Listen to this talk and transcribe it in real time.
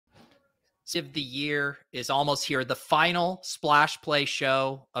of the year is almost here. The final Splash Play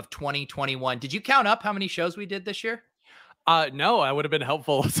show of 2021. Did you count up how many shows we did this year? No, I would have been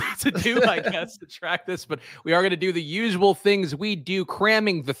helpful to do, I guess, to track this, but we are going to do the usual things we do,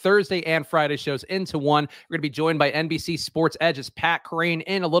 cramming the Thursday and Friday shows into one. We're going to be joined by NBC Sports Edge's Pat Kerrane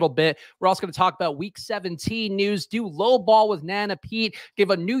in a little bit. We're also going to talk about Week 17 news, do low ball with Nana Pete, give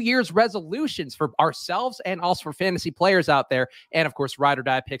a New Year's resolutions for ourselves and also for fantasy players out there, and of course, ride or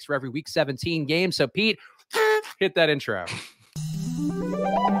die picks for every Week 17 game. So, Pete, hit that intro.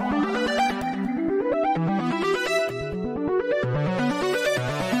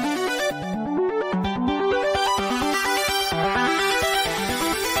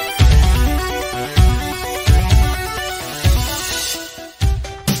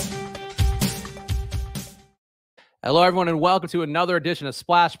 Hello, everyone, and welcome to another edition of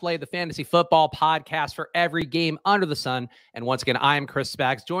Splash Play, the fantasy football podcast for every game under the sun. And once again, I am Chris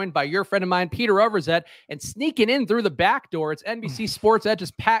Spags, joined by your friend of mine, Peter Overzet, and sneaking in through the back door, it's NBC Sports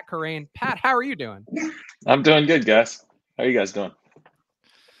Edge's Pat Kerrane. Pat, how are you doing? I'm doing good, guys. How are you guys doing?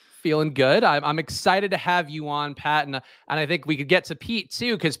 Feeling good. I'm excited to have you on, Pat, and I think we could get to Pete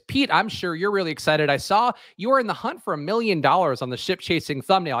too, because Pete, I'm sure you're really excited. I saw you were in the hunt for $1 million on the ship chasing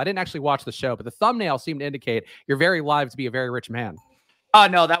thumbnail. I didn't actually watch the show, but the thumbnail seemed to indicate you're very live to be a very rich man. Oh,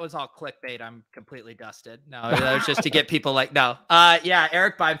 no, that was all clickbait. I'm completely dusted. No, that was just to get people like, no. Yeah,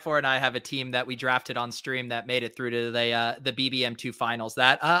 Eric Beinfor and I have a team that we drafted on stream that made it through to the BBM2 finals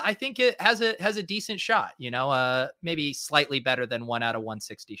that I think it has a decent shot, maybe slightly better than 1 out of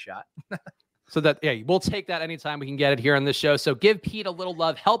 160 shot. So that, yeah, we'll take that anytime we can get it here on this show. So give Pete a little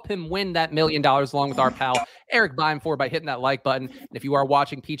love. Help him win that $1 million along with our pal, Eric Beinfor, by hitting that like button. And if you are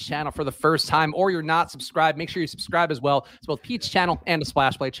watching Pete's channel for the first time or you're not subscribed, make sure you subscribe as well. It's both Pete's channel and the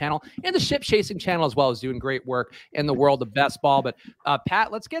Splash Play channel and the Ship Chasing channel as well, is doing great work in the world of best ball. But Pat,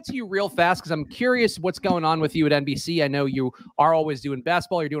 let's get to you real fast because I'm curious what's going on with you at NBC. I know you are always doing best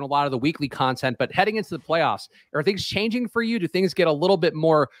ball. You're doing a lot of the weekly content, but heading into the playoffs, are things changing for you? Do things get a little bit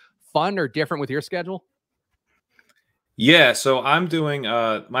more fun or different with your schedule? Yeah, so I'm doing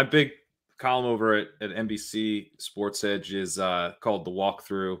my big column over at NBC Sports Edge is called The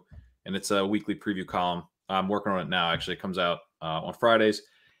Walkthrough, and it's a weekly preview column. I'm working on it now. Actually, it comes out on Fridays.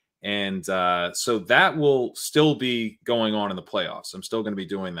 And so that will still be going on in the playoffs. I'm still going to be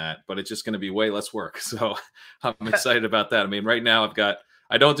doing that, but it's just going to be way less work. So I'm excited about that. I mean, right now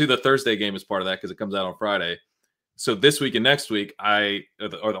I don't do the Thursday game as part of that because it comes out on Friday. So this week and next week, are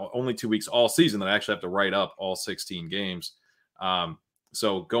the only 2 weeks all season that I actually have to write up all 16 games.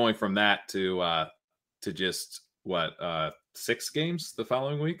 So going from that to just 6 games the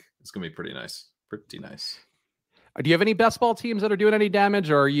following week, it's gonna be pretty nice. Pretty nice. Do you have any best ball teams that are doing any damage,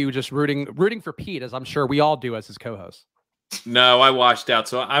 or are you just rooting for Pete, as I'm sure we all do as his co-host? No, I washed out.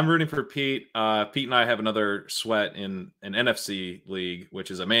 So I'm rooting for Pete. Pete and I have another sweat in an NFC league, which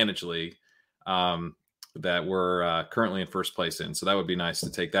is a managed league. That we're currently in first place in. So that would be nice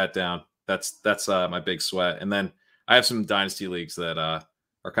to take that down. That's my big sweat. And then I have some dynasty leagues that are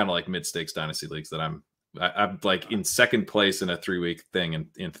kind of like mid-stakes dynasty leagues that I'm like in second place in a 3-week thing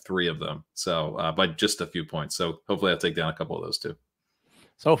in 3 of them. So by just a few points. So hopefully I'll take down a couple of those too.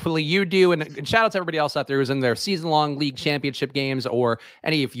 So hopefully you do. And shout out to everybody else out there who's in their season-long league championship games, or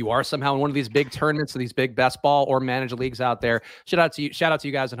if you are somehow in one of these big tournaments or these big best ball or managed leagues out there. Shout out to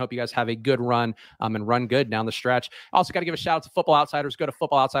you guys, and hope you guys have a good run and run good down the stretch. Also got to give a shout out to Football Outsiders. Go to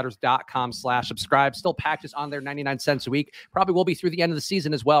footballoutsiders.com/subscribe. Still packages on there, 99 cents a week. Probably will be through the end of the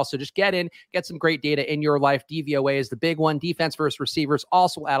season as well. So just get some great data in your life. DVOA is the big one. Defense versus receivers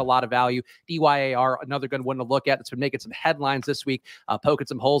also add a lot of value. DYAR, another good one to look at. That's been making some headlines this week, poking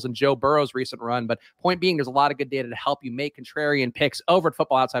some holes in Joe Burrow's recent run. But point being, there's a lot of good data to help you make contrarian picks over at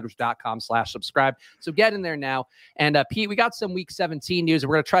footballoutsiders.com/subscribe. So get in there now. And Pete, we got some week 17 news, and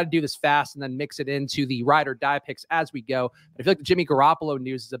we're going to try to do this fast and then mix it into the ride or die picks as we go. I feel like the Jimmy Garoppolo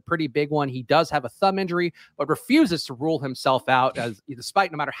news is a pretty big one. He does have a thumb injury, but refuses to rule himself out, as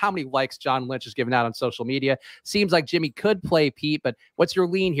despite no matter how many likes John Lynch has given out on social media. Seems like Jimmy could play, Pete, but what's your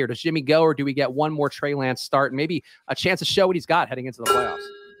lean here? Does Jimmy go, or do we get one more Trey Lance start and maybe a chance to show what he's got heading into the playoffs?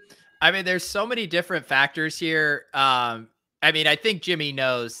 I mean, there's so many different factors here. I mean, I think Jimmy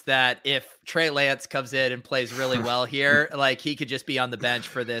knows that if Trey Lance comes in and plays really well here, like he could just be on the bench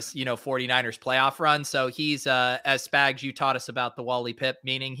for this, 49ers playoff run. So he's, as Spags, you taught us about the Wally Pipp,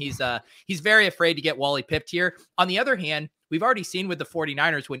 meaning he's very afraid to get Wally Pipped here. On the other hand, we've already seen with the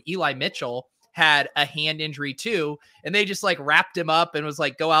 49ers when Eli Mitchell had a hand injury too, and they just like wrapped him up and was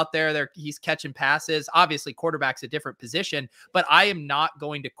like, go out there. He's catching passes. Obviously, quarterback's a different position, but I am not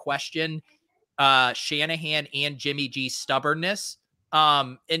going to question Shanahan and Jimmy G's stubbornness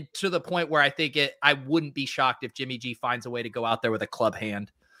And to the point where I wouldn't be shocked if Jimmy G finds a way to go out there with a club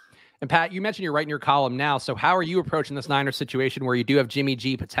hand. And Pat, you mentioned you're writing your column now. So how are you approaching this Niners situation where you do have Jimmy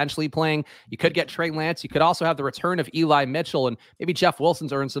G potentially playing? You could get Trey Lance. You could also have the return of Eli Mitchell, and maybe Jeff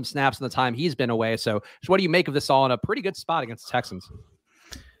Wilson's earned some snaps in the time he's been away. So what do you make of this all in a pretty good spot against the Texans?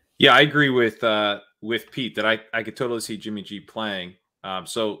 Yeah, I agree with Pete that I could totally see Jimmy G playing.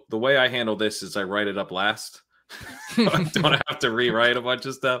 So the way I handle this is I write it up last. I don't have to rewrite a bunch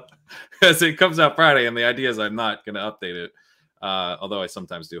of stuff because it comes out Friday, and the idea is I'm not going to update it. Although I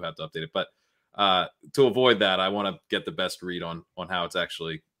sometimes do have to update it, but to avoid that, I want to get the best read on how it's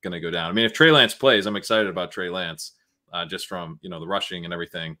actually going to go down. I mean, if Trey Lance plays, I'm excited about Trey Lance, just from the rushing and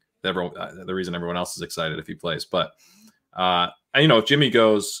everything. The reason everyone else is excited if he plays, but if Jimmy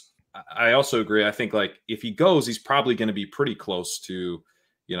goes, I also agree. I think like if he goes, he's probably going to be pretty close to,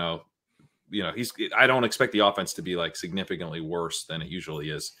 I don't expect the offense to be like significantly worse than it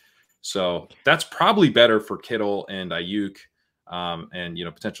usually is. So that's probably better for Kittle and Ayuk. And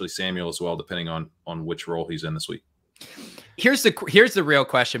potentially Samuel as well, depending on which role he's in this week. Here's the real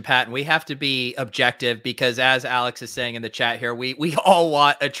question, Pat, and we have to be objective because as Alex is saying in the chat here, we all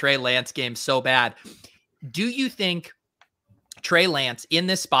want a Trey Lance game so bad. Do you think Trey Lance in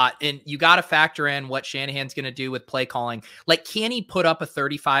this spot, and you got to factor in what Shanahan's going to do with play calling, like can he put up a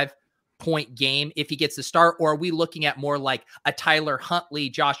 35-point game if he gets the start, or are we looking at more like a Tyler Huntley,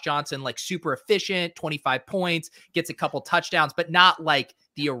 Josh Johnson, like super efficient, 25 points, gets a couple touchdowns, but not like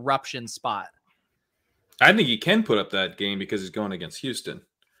the eruption spot? I think he can put up that game because he's going against Houston,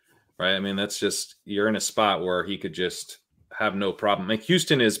 right? I mean, that's just, you're in a spot where he could just have no problem. Like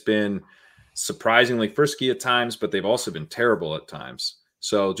Houston has been surprisingly frisky at times, but they've also been terrible at times.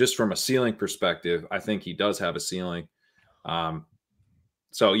 So just from a ceiling perspective, I think he does have a ceiling.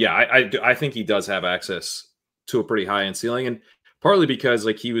 So yeah, I think he does have access to a pretty high end ceiling, and partly because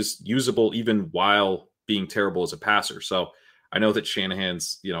like he was usable even while being terrible as a passer. So I know that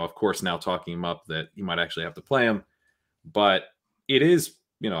Shanahan's, of course, now talking him up that he might actually have to play him, but it is,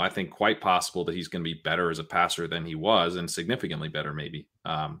 I think quite possible that he's going to be better as a passer than he was, and significantly better maybe,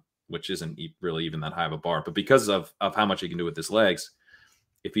 which isn't really even that high of a bar. But because of how much he can do with his legs,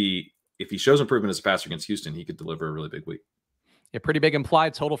 if he shows improvement as a passer against Houston, he could deliver a really big week. A pretty big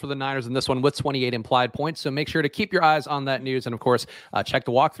implied total for the Niners in this one with 28 implied points. So make sure to keep your eyes on that news. And of course, check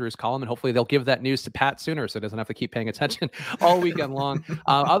the walkthroughs column, and hopefully they'll give that news to Pat sooner so he doesn't have to keep paying attention all weekend long.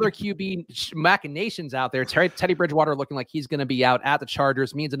 Other QB machinations out there. Teddy Bridgewater looking like he's going to be out at the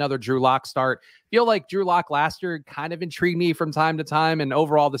Chargers means another Drew Lock start. Feel like Drew Lock last year kind of intrigued me from time to time. And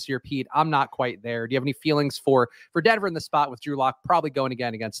overall this year, Pete, I'm not quite there. Do you have any feelings for Denver in the spot with Drew Lock probably going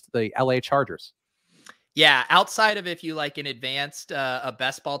again against the LA Chargers? Yeah, outside of if you like an advanced a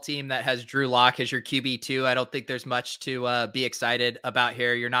best ball team that has Drew Lock as your QB2, I don't think there's much to be excited about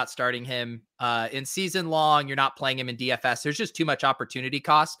here. You're not starting him in season long. You're not playing him in DFS. There's just too much opportunity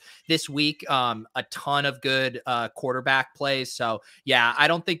cost this week. A ton of good quarterback plays. So yeah, I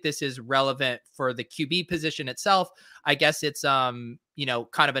don't think this is relevant for the QB position itself. I guess it's kind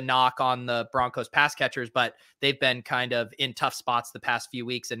of a knock on the Broncos pass catchers, but they've been kind of in tough spots the past few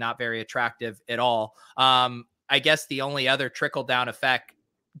weeks and not very attractive at all. I guess the only other trickle down effect,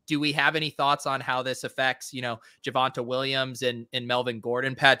 do we have any thoughts on how this affects, Javonte Williams and Melvin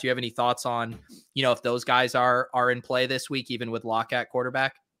Gordon? Pat, do you have any thoughts on, if those guys are in play this week, even with Lock at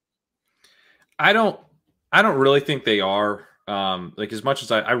quarterback? I don't really think they are. Like as much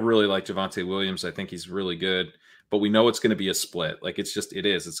as I really like Javonte Williams, I think he's really good. But we know it's going to be a split. Like it's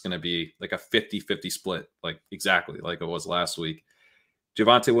going to be like a 50-50 split, like exactly like it was last week.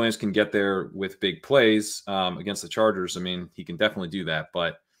 Javonte Williams can get there with big plays against the Chargers. I mean, he can definitely do that.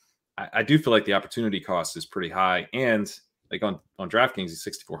 But I do feel like the opportunity cost is pretty high. And like on DraftKings, he's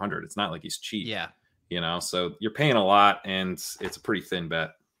 6,400. It's not like he's cheap. Yeah. So you're paying a lot, and it's a pretty thin bet.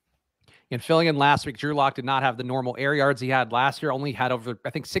 And filling in last week, Drew Lock did not have the normal air yards he had last year. Only had over, I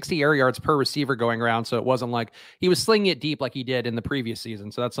think, 60 air yards per receiver going around. So it wasn't like he was slinging it deep like he did in the previous season.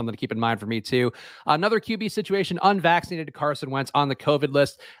 So that's something to keep in mind for me too. Another QB situation, unvaccinated Carson Wentz on the COVID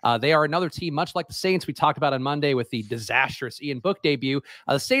list. They are another team, much like the Saints we talked about on Monday with the disastrous Ian Book debut.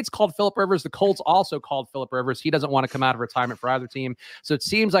 The Saints called Phillip Rivers. The Colts also called Phillip Rivers. He doesn't want to come out of retirement for either team. So it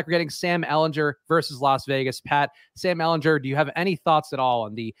seems like we're getting Sam Ehlinger versus Las Vegas. Pat, Sam Ehlinger, do you have any thoughts at all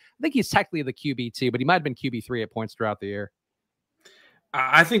on I think he's technically the QB2, but he might have been QB3 at points throughout the year.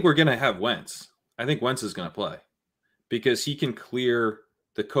 I think we're going to have Wentz. I think Wentz is going to play because he can clear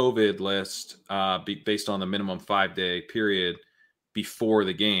the COVID list based on the minimum 5-day period before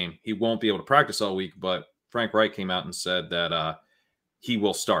the game. He won't be able to practice all week, but Frank Reich came out and said that he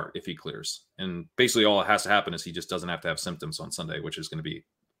will start if he clears. And basically all that has to happen is he just doesn't have to have symptoms on Sunday, which is going to be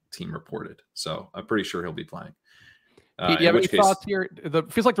team reported. So I'm pretty sure he'll be playing. Pete, do you have any thoughts here?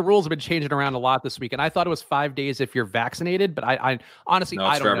 Feels like the rules have been changing around a lot this week, and I thought it was 5 days if you're vaccinated, but I honestly, no,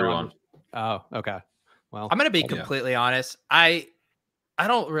 it's I don't for know. Everyone. Oh, okay. Well, I'm going to be completely honest. I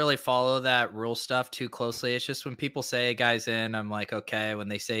don't really follow that rule stuff too closely. It's just when people say a guy's in, I'm like, okay. When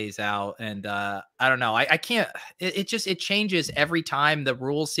they say he's out, and I don't know. I can't. It changes every time. The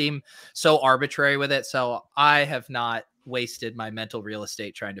rules seem so arbitrary with it. So I have not wasted my mental real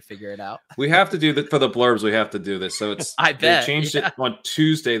estate trying to figure it out. We have to do that for the blurbs. We have to do this. So it's I bet they changed it on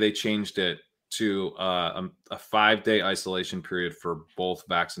Tuesday. They changed it to a 5-day isolation period for both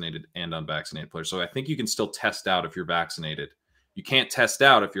vaccinated and unvaccinated players. So I think you can still test out if you're vaccinated. You can't test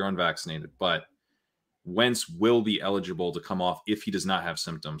out if you're unvaccinated, but Wentz will be eligible to come off if he does not have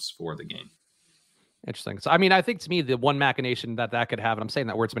symptoms for the game. Interesting. So, I mean, I think to me, the one machination that could have, and I'm saying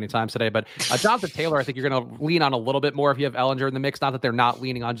that word so many times today, but Jonathan Taylor, I think you're going to lean on a little bit more if you have Ehlinger in the mix. Not that they're not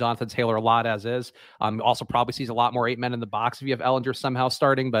leaning on Jonathan Taylor a lot as is. Also probably sees a lot more 8 men in the box if you have Ehlinger somehow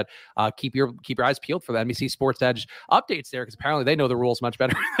starting, but keep your eyes peeled for the NBC Sports Edge updates there, because apparently they know the rules much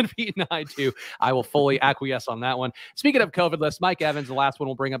better than Pete and I do. I will fully acquiesce on that one. Speaking of COVID list, Mike Evans, the last one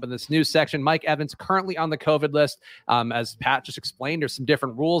we'll bring up in this news section. Mike Evans currently on the COVID list. As Pat just explained, there's some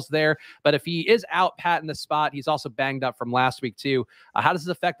different rules there, but if he is out, Pat, in the spot, he's also banged up from last week too. How does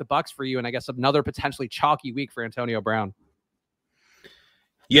this affect the Bucs for you? And I guess another potentially chalky week for Antonio Brown.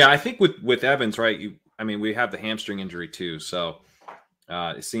 Yeah, I think with Evans, right? We have the hamstring injury too, so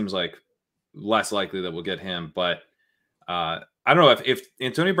it seems like less likely that we'll get him. But I don't know if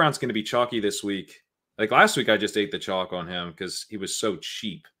Antonio Brown's going to be chalky this week. Like last week, I just ate the chalk on him because he was so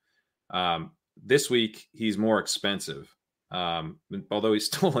cheap. This week, he's more expensive. Although he's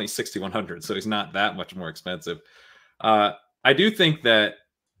still only 6,100, so he's not that much more expensive. I do think that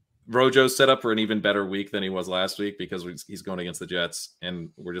Rojo's set up for an even better week than he was last week because he's going against the Jets, and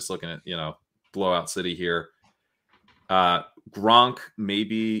we're just looking at blowout city here. Gronk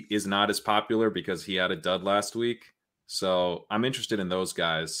maybe is not as popular because he had a dud last week, so I'm interested in those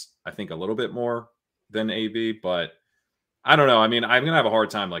guys. I think a little bit more than AB, but I don't know. I mean, I'm gonna have a hard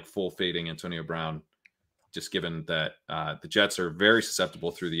time full fading Antonio Brown, just given that the Jets are very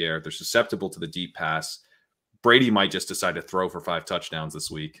susceptible through the air. They're susceptible to the deep pass. Brady might just decide to throw for 5 touchdowns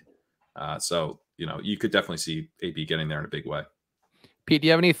this week. So you could definitely see AB getting there in a big way. Pete, do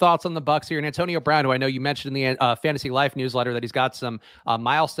you have any thoughts on the Bucs here? And Antonio Brown, who I know you mentioned in the Fantasy Life newsletter that he's got some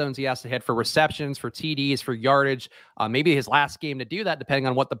milestones he has to hit for receptions, for TDs, for yardage. Maybe his last game to do that, depending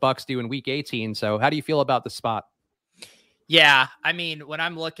on what the Bucs do in Week 18. So how do you feel about the spot? Yeah, I mean, when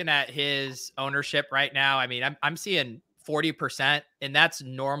I'm looking at his ownership right now, I mean, I'm seeing 40%, and that's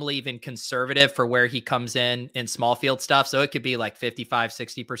normally even conservative for where he comes in small field stuff. So it could be like 55,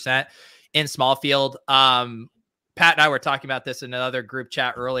 60% in small field. Pat and I were talking about this in another group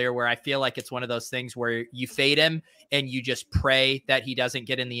chat earlier, where I feel like it's one of those things where you fade him and you just pray that he doesn't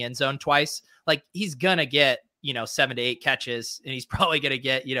get in the end zone twice. Like he's going to get, 7 to 8 catches, and he's probably going to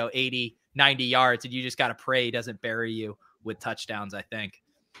get, 80, 90 yards, and you just got to pray he doesn't bury you with touchdowns, I think.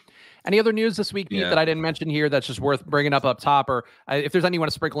 Any other news this week, Pete, that I didn't mention here that's just worth bringing up top? Or if there's any you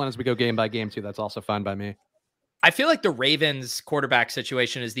want to sprinkle in as we go game by game too, that's also fine by me. I feel like the Ravens quarterback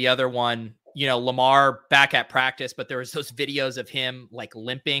situation is the other one. Lamar back at practice, but there was those videos of him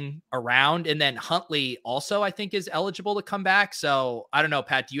limping around. And then Huntley also, I think, is eligible to come back. So I don't know,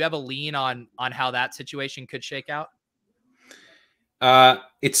 Pat, do you have a lean on how that situation could shake out?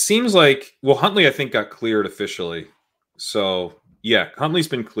 It seems like, Huntley, I think, got cleared officially. So yeah, Huntley's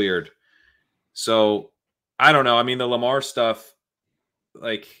been cleared. So I don't know. I mean, the Lamar stuff,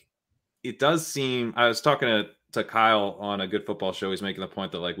 it does seem, I was talking to Kyle on a Good Football Show. He's making the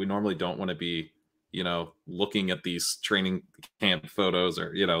point that we normally don't want to be, looking at these training camp photos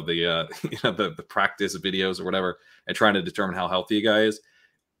or, the practice videos or whatever and trying to determine how healthy a guy is.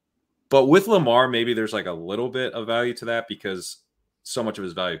 But with Lamar, maybe there's a little bit of value to that because so much of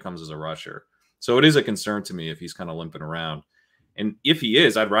his value comes as a rusher. So it is a concern to me if he's kind of limping around. And if he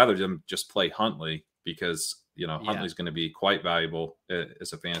is, I'd rather them just play Huntley because, Huntley's going to be quite valuable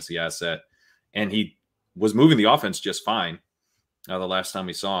as a fantasy asset. And he was moving the offense just fine the last time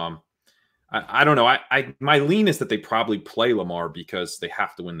we saw him. I don't know. My lean is that they probably play Lamar because they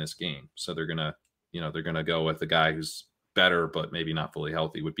have to win this game. So they're going to go with the guy who's better, but maybe not fully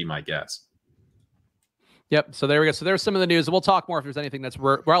healthy would be my guess. Yep. So there we go. So there's some of the news. We'll talk more if there's anything that's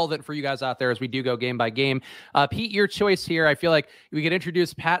relevant for you guys out there as we do go game by game. Pete, your choice here. I feel like we could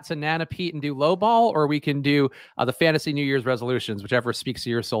introduce Pat to Nana Pete and do low ball, or we can do the fantasy New Year's resolutions, whichever speaks to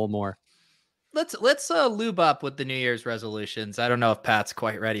your soul more. let's lube up with the New Year's resolutions. I don't know if Pat's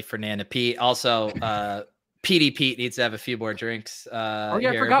quite ready for Nana Pete. Also, PD Pete needs to have a few more drinks. I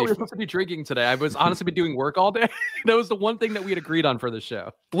forgot we were supposed to be drinking today. I was honestly been doing work all day. That was the one thing that we had agreed on for the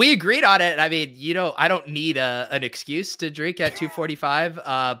show. We agreed on it. I mean, I don't need an excuse to drink at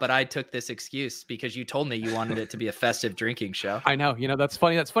 2:45, but I took this excuse because you told me you wanted it to be a festive drinking show. I know. That's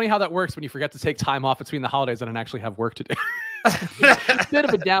funny. That's funny how that works when you forget to take time off between the holidays and then actually have work to do. Bit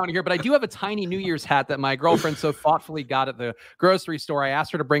of a down here, but I do have a tiny New Year's hat that my girlfriend so thoughtfully got at the grocery store. I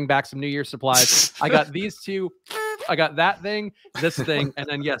asked her to bring back some New Year's supplies. I got these two. I got that thing, this thing, and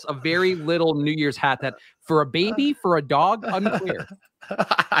then yes, a very little New Year's hat that for a baby, for a dog, unclear.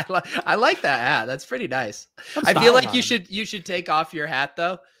 I like that hat. That's pretty nice. I feel like you should take off your hat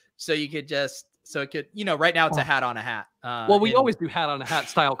though, so you could right now it's a hat on a hat. Well, we always do hat on a hat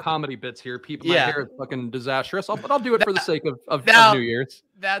style comedy bits here. People, my hair is fucking disastrous. But I'll do it for the sake of New Year's.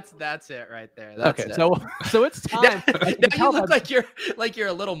 That's it right there. That's okay. It. So it's time. Now you look like you're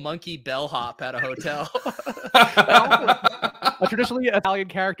a little monkey bellhop at a hotel. A traditionally Italian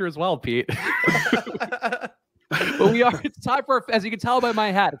character as well, Pete. But it's time for, as you can tell by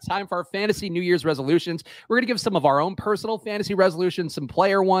my hat, it's time for our fantasy New Year's resolutions. We're going to give some of our own personal fantasy resolutions, some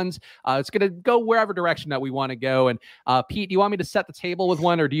player ones. It's going to go wherever direction that we want to go. And Pete, do you want me to set the table with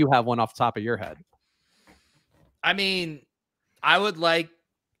one, or do you have one off the top of your head? I mean, I would like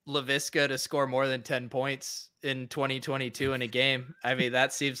Laviska to score more than 10 points in 2022 in a game. I mean,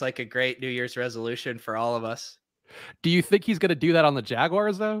 that seems like a great New Year's resolution for all of us. Do you think he's going to do that on the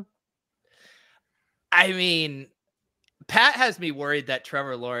Jaguars, though? I mean, Pat has me worried that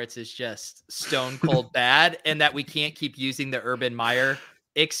Trevor Lawrence is just stone cold bad and that we can't keep using the Urban Meyer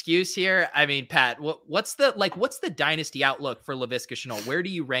excuse here. I mean, Pat, what's the dynasty outlook for Laviska Shenault? Where do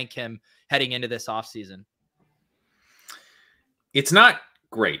you rank him heading into this offseason? It's not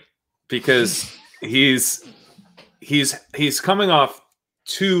great because he's coming off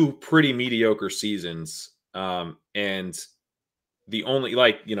two pretty mediocre seasons. And the only,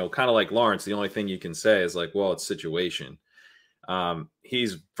 kind of like Lawrence, the only thing you can say is well, it's situation.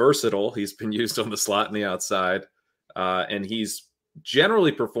 He's versatile. He's been used on the slot and the outside. And he's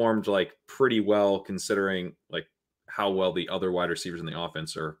generally performed pretty well considering how well the other wide receivers in the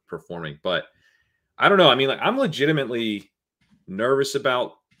offense are performing. But I don't know. I mean, I'm legitimately nervous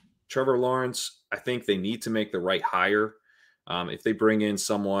about Trevor Lawrence. I think they need to make the right hire. If they bring in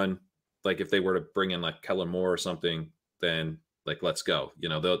someone, if they were to bring in Kellen Moore or something, then let's go.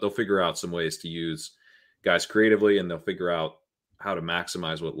 They'll figure out some ways to use guys creatively, and they'll figure out how to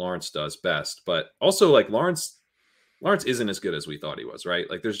maximize what Lawrence does best. But also Lawrence isn't as good as we thought he was, right?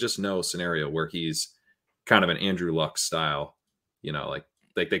 There's just no scenario where he's kind of an Andrew Luck style,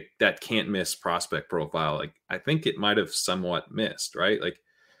 that can't miss prospect profile. I think it might have somewhat missed, right?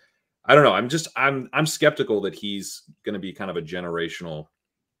 I don't know. I'm skeptical that he's going to be kind of a generational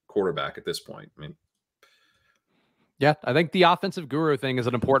quarterback at this point. I mean, yeah, I think the offensive guru thing is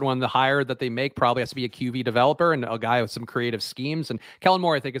an important one. The hire that they make probably has to be a QB developer and a guy with some creative schemes. And Kellen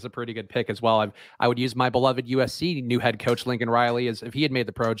Moore, I think, is a pretty good pick as well. I would use my beloved USC new head coach Lincoln Riley as if he had made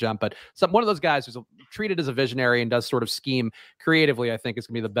the pro jump. But one of those guys who's treated as a visionary and does sort of scheme creatively, I think is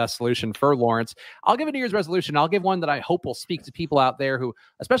going to be the best solution for Lawrence. I'll give a New Year's resolution. I'll give one that I hope will speak to people out there who,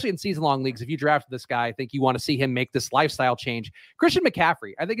 especially in season-long leagues, if you drafted this guy, I think you want to see him make this lifestyle change. Christian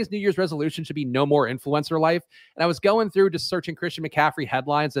McCaffrey, I think his New Year's resolution should be no more influencer life. And I was going through just searching Christian McCaffrey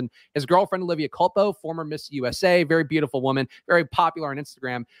headlines, and his girlfriend, Olivia Culpo, former Miss USA, very beautiful woman, very popular on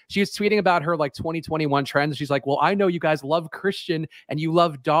Instagram. She was tweeting about her 2021 trends. She's like, well, I know you guys love Christian and you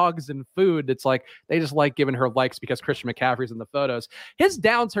love dogs and food. It's they just like giving her likes because Christian McCaffrey's in the photos. His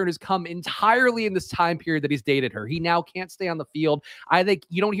downturn has come entirely in this time period that he's dated her. He now can't stay on the field. I think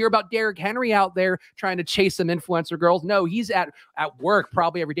you don't hear about Derrick Henry out there trying to chase some influencer girls. No, he's at work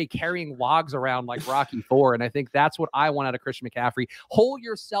probably every day carrying logs around like Rocky IV. And I think that's what I want out of Christian McCaffrey. Hold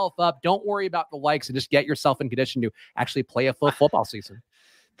yourself up. Don't worry about the likes and just get yourself in condition to actually play a full football season.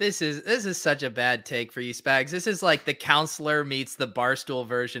 This is such a bad take for you, Spags. This is like the counselor meets the Barstool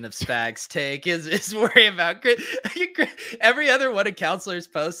version of Spags' take is worrying about every other one of counselors'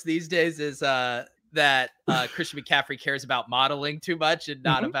 posts these days is that Christian McCaffrey cares about modeling too much and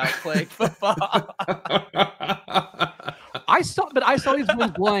not about playing football. I saw these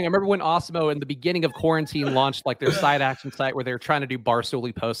ones blowing. I remember when Osmo in the beginning of quarantine launched their side action site where they were trying to do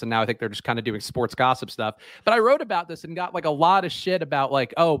Barstool posts, and now I think they're just kind of doing sports gossip stuff. But I wrote about this and got a lot of shit about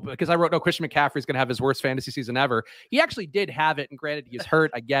because I wrote, Christian McCaffrey's going to have his worst fantasy season ever. He actually did have it, and granted, he was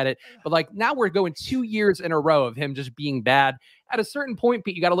hurt. I get it. But now we're going 2 years in a row of him just being bad. At a certain point,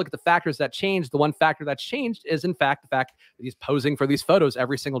 Pete, you got to look at the factors that changed. The one factor that's changed is, in fact, the fact that he's posing for these photos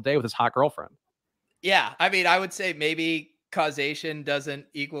every single day with his hot girlfriend. Yeah, I mean, I would say maybe causation doesn't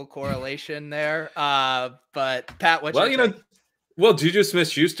equal correlation there. But Pat, what's Well, your take? well, Juju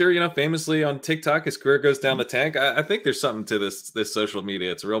Smith-Schuster, famously on TikTok, his career goes down the tank. I think there's something to this social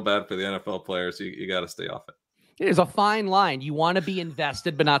media. It's real bad for the NFL players. You got to stay off it. There's a fine line. You want to be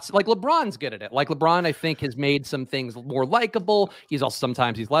invested, but not like LeBron's good at it. Like LeBron, I think, has made some things more likable. He's also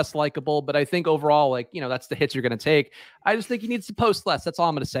sometimes he's less likable, but I think overall, like, that's the hits you're going to take. I just think he needs to post less. That's all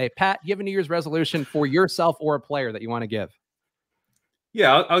I'm going to say. Pat, do you have a New Year's resolution for yourself or a player that you want to give?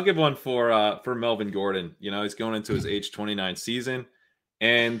 Yeah, I'll give one for Melvin Gordon. He's going into his age 29 season,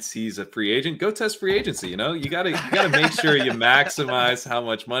 and he's a free agent. Go test free agency. You gotta make sure you maximize how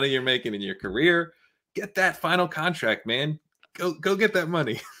much money you're making in your career. Get that final contract, man. Go get that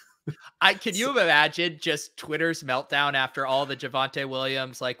money. Can you imagine just Twitter's meltdown after all the Javonte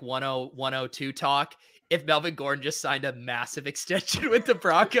Williams like 102 talk? If Melvin Gordon just signed a massive extension with the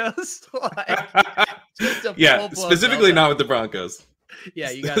Broncos, yeah, specifically meltdown. Not with the Broncos. Yeah,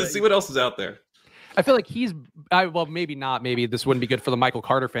 you gotta see what else is out there. I feel like well, maybe not. Maybe this wouldn't be good for the Michael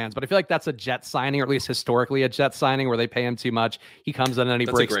Carter fans, but I feel like that's a Jet signing, or at least historically a Jet signing, where they pay him too much. He comes in and he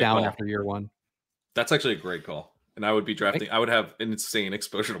breaks down after year one. That's actually a great call. And I would be drafting. I would have an insane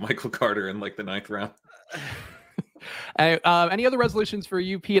exposure to Michael Carter in like the 9th round. Any other resolutions for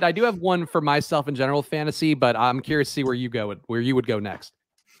you, Pete? I do have one for myself in general fantasy, but I'm curious to see where you would go next.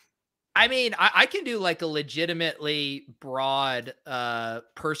 I mean, I can do like a legitimately broad,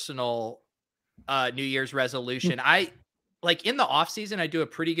 personal New Year's resolution. I like in the off season, I do a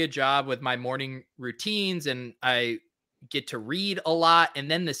pretty good job with my morning routines, and I get to read a lot. And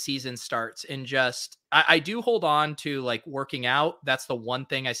then the season starts, and I do hold on to like working out. That's the one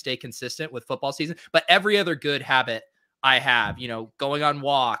thing I stay consistent with football season, but every other good habit I have, going on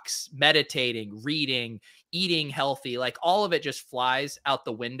walks, meditating, reading, eating healthy, like all of it just flies out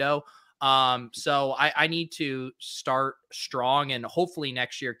the window. So I need to start strong and hopefully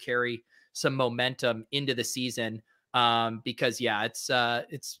next year carry some momentum into the season. Because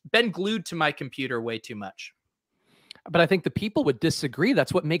it's been glued to my computer way too much. But I think the people would disagree.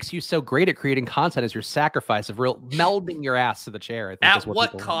 That's what makes you so great at creating content, is your sacrifice of real melding your ass to the chair. I think at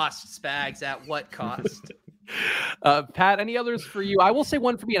what cost, Spags? At what cost? Pat, any others for you? I will say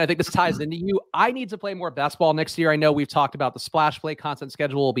one for me, and I think this ties into you. I need to play more basketball next year. I know we've talked about the Splash Play content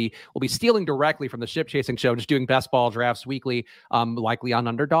schedule. We'll be stealing directly from the Ship Chasing Show, just doing best ball drafts weekly, likely on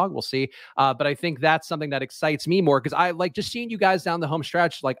Underdog. We'll see. But I think that's something that excites me more, because I like just seeing you guys down the home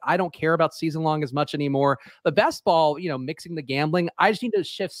stretch. Like, I don't care about season long as much anymore. The best ball, mixing the gambling, I just need to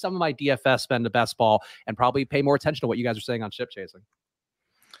shift some of my DFS spend to best ball and probably pay more attention to what you guys are saying on Ship Chasing.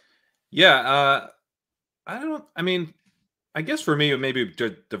 Yeah. I guess for me, maybe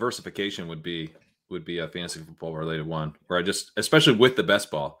diversification would be a fantasy football related one, where I just, especially with the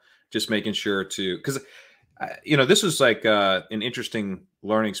best ball, just making sure to, because, this was like an interesting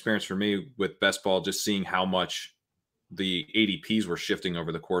learning experience for me with best ball, just seeing how much the ADPs were shifting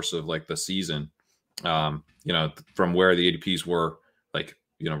over the course of like the season. From where the ADPs were like,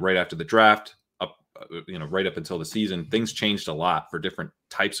 right after the draft up, right up until the season, things changed a lot for different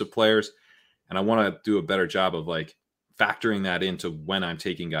types of players. And I want to do a better job of like factoring that into when I'm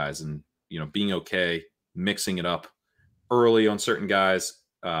taking guys, and, being okay mixing it up early on certain guys,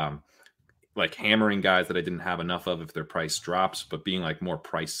 like hammering guys that I didn't have enough of if their price drops, but being like more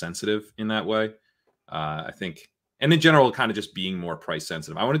price sensitive in that way. I think, and in general, kind of just being more price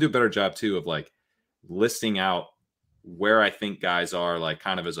sensitive. I want to do a better job too of like listing out where I think guys are, like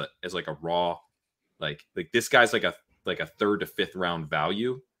kind of as like a raw, like this guy's like a 3rd to 5th round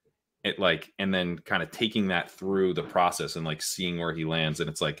value. And then kind of taking that through the process and like seeing where he lands. And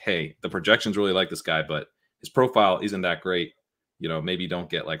it's like, hey, the projections really like this guy, but his profile isn't that great. Maybe don't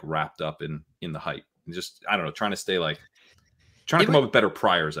get like wrapped up in the hype. And just, I don't know, trying to come up with better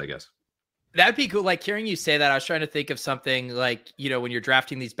priors, I guess. That'd be cool. Like, hearing you say that, I was trying to think of something like, when you're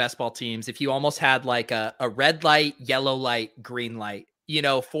drafting these best ball teams, if you almost had like a red light, yellow light, green light,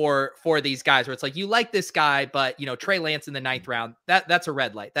 for these guys, where it's like, you like this guy, but Trey Lance in the 9th round, that's a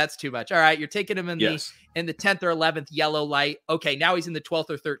red light. That's too much. All right. You're taking him in the 10th or 11th yellow light. Okay. Now he's in the 12th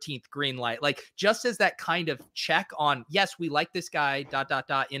or 13th green light. Like, just as that kind of check on, yes, we like this guy, ...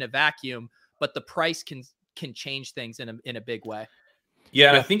 in a vacuum, but the price can change things in a big way. Yeah.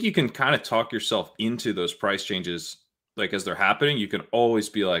 And I think you can kind of talk yourself into those price changes. Like, as they're happening, you can always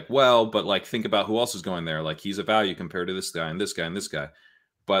be like, well, but like, think about who else is going there. Like, he's a value compared to this guy and this guy and this guy.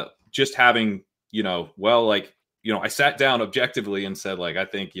 But just having, I sat down objectively and said, like, I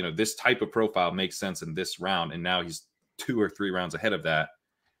think, this type of profile makes sense in this round. And now he's 2 or 3 rounds ahead of that.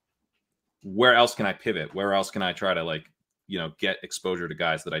 Where else can I pivot? Where else can I try to get exposure to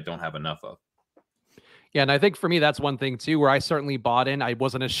guys that I don't have enough of? Yeah, and I think for me, that's one thing too, where I certainly bought in. I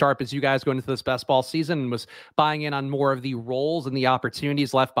wasn't as sharp as you guys going into this best ball season and was buying in on more of the roles and the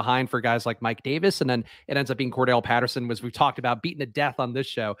opportunities left behind for guys like Mike Davis. And then it ends up being Cordell Patterson, was we've talked about beaten to death on this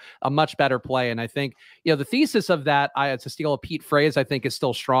show, a much better play. And I think, the thesis of that, to steal a Pete phrase, I think is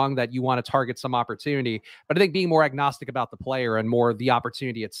still strong, that you want to target some opportunity. But I think being more agnostic about the player and more the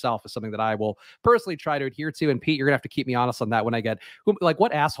opportunity itself is something that I will personally try to adhere to. And Pete, you're going to have to keep me honest on that when I get,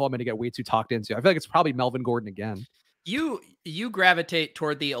 what asshole I'm going to get way too talked into. I feel like it's probably Melvin Gordon again. You gravitate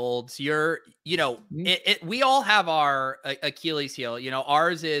toward the olds. We all have our Achilles heel.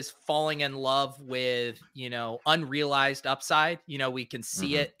 Ours is falling in love with, unrealized upside. We can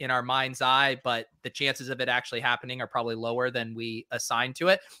see it in our mind's eye, but the chances of it actually happening are probably lower than we assign to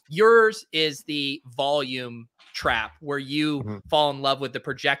it. Yours is the volume trap, where you fall in love with the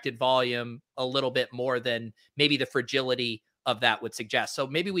projected volume a little bit more than maybe the fragility of that would suggest. So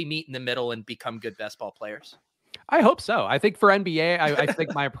maybe we meet in the middle and become good best ball players. I hope so. I think for NBA, I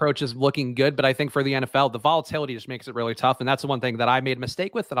think my approach is looking good, but I think for the NFL, the volatility just makes it really tough. And that's the one thing that I made a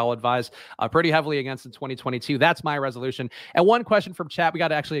mistake with that I'll advise pretty heavily against in 2022. That's my resolution. And one question from chat, we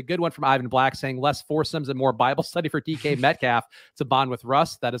got actually a good one from Ivan Black saying less foursomes and more Bible study for DK Metcalf to bond with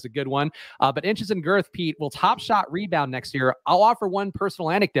Russ. That is a good one. But inches and girth, Pete, will Top Shot rebound next year? I'll offer one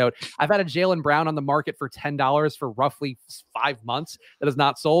personal anecdote. I've had a Jaylen Brown on the market for $10 for roughly 5 months that is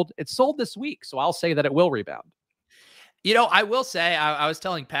not sold. It's sold this week. So I'll say that it will rebound. I will say, I was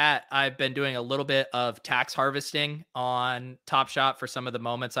telling Pat, I've been doing a little bit of tax harvesting on Top Shot for some of the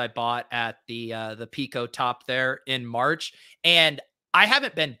moments I bought at the Pico top there in March. And I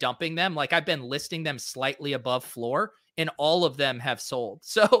haven't been dumping them. Like, I've been listing them slightly above floor, and all of them have sold.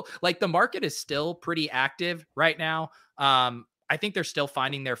 So like, the market is still pretty active right now. I think they're still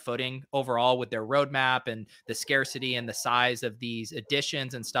finding their footing overall with their roadmap and the scarcity and the size of these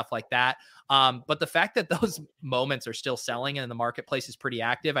additions and stuff like that. But the fact that those moments are still selling and the marketplace is pretty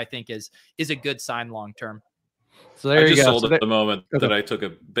active, I think is a good sign long-term. So there you go. I just sold at the moment that I took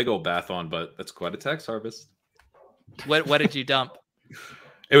a big old bath on, but that's quite a tax harvest. What did you dump?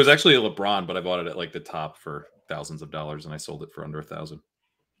 It was actually a LeBron, but I bought it at like the top for thousands of dollars and I sold it for under $1,000.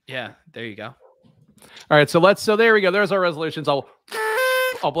 Yeah, there you go. All right, so there we go. There's our resolutions. I'll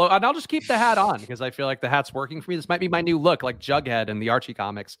blow, and I'll just keep the hat on because I feel like the hat's working for me. This might be my new look, like Jughead in the Archie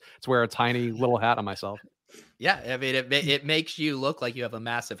comics. It's wear a tiny little hat on myself. Yeah, I mean, it makes you look like you have a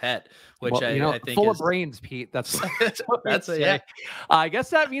massive head, which I think full is of brains, Pete. That's yeah. I guess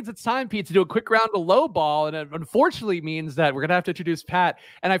that means it's time, Pete, to do a quick round of low ball, and it unfortunately means that we're gonna have to introduce Pat.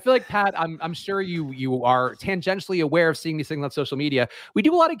 And I feel like Pat, I'm sure you are tangentially aware of seeing these things on social media. We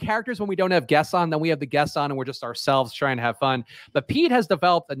do a lot of characters when we don't have guests on. Then we have the guests on, and we're just ourselves trying to have fun. But Pete has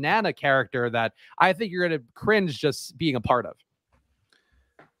developed a Nana character that I think you're gonna cringe just being a part of.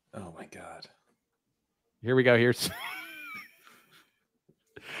 Oh my God. Here we go. Here's.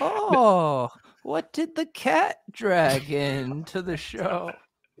 Oh, what did the cat drag into the show?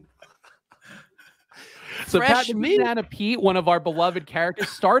 So Pat, Nana Pete, one of our beloved characters,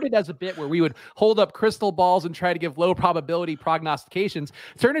 started as a bit where we would hold up crystal balls and try to give low probability prognostications.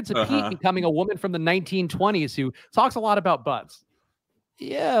 Turned into Pete becoming a woman from the 1920s who talks a lot about butts.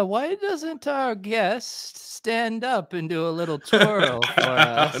 Yeah, why doesn't our guest stand up and do a little twirl for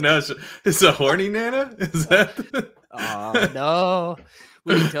us? No, it's a horny Nana? Is that? No,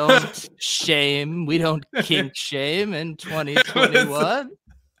 we don't shame. We don't kink shame in 2021.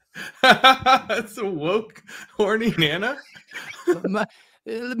 That's a woke, horny Nana?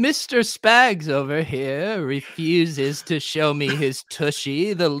 Mr. Spags over here refuses to show me his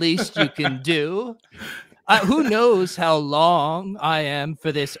tushy, the least you can do. Who knows how long I am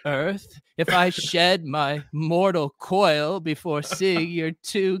for this earth? If I shed my mortal coil before seeing your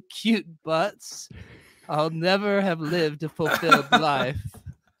two cute butts, I'll never have lived a fulfilled life.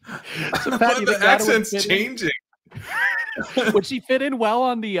 So Pat, the accent's changing. Would she fit in well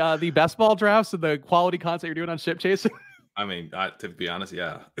on the best ball drafts and the quality content you're doing on Ship Chasing? I mean, to be honest,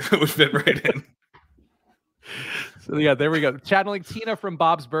 yeah, it would fit right in. So yeah, there we go. Channeling Tina from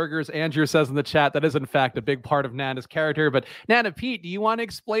Bob's Burgers. Andrew says in the chat that is in fact a big part of Nana's character. But Nana, Pete, do you want to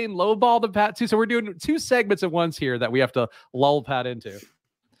explain lowball to Pat too? So we're doing two segments at once here that we have to lull Pat into.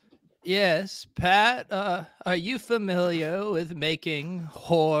 Yes, Pat, are you familiar with making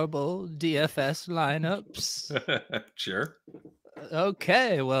horrible DFS lineups? Sure.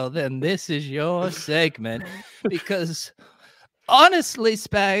 Okay, well then this is your segment because honestly,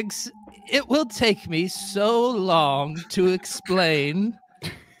 Spags, it will take me so long to explain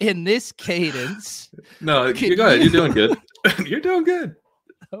in this cadence. No, you go ahead. You're doing good. You're doing good.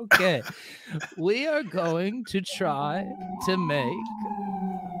 Okay. We are going to try to make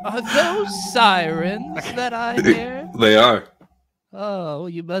Are those sirens that I hear? They are. Oh,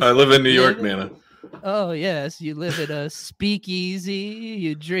 you must. I live in New York, live in- Nana. Oh, yes. You live in a speakeasy.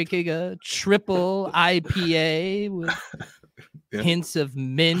 You're drinking a triple IPA with Yeah. hints of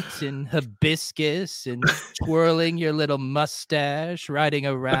mint and hibiscus and twirling your little mustache, riding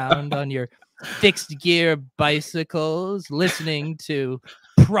around on your fixed gear bicycles, listening to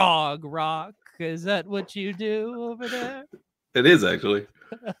prog rock. Is that what you do over there? It is actually.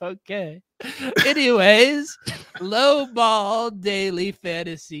 Okay. Anyways, low ball daily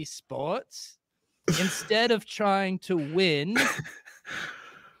fantasy sports. Instead of trying to win,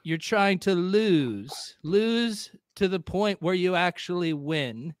 you're trying to lose. Lose to the point where you actually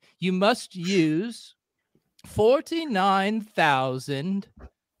win. You must use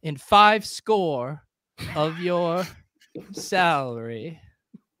 49,005 score of your salary.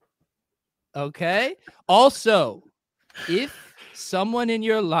 Okay? Also, if someone in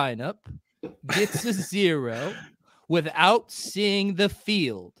your lineup gets a 0 without seeing the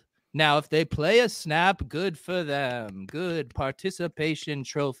field. Now, if they play a snap, good for them. Good participation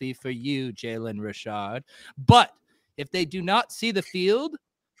trophy for you, Jalen Richard. But if they do not see the field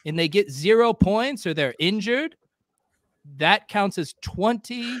and they get 0 points or they're injured, that counts as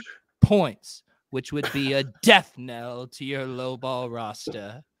 20 points, which would be a death knell to your low ball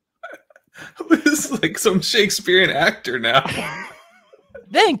roster. This is like some Shakespearean actor now.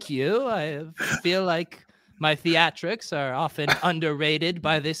 Thank you. I feel like my theatrics are often underrated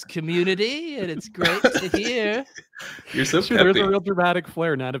by this community, and it's great to hear. You're so Sure, there's peppy. a real dramatic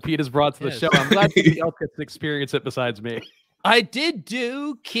flair now that Pete has brought to the Yes. show. I'm glad somebody else gets to experience it besides me. I did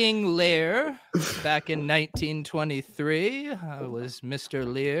do King Lear back in 1923. I was Mr.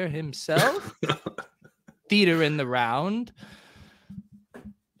 Lear himself. Theater in the round.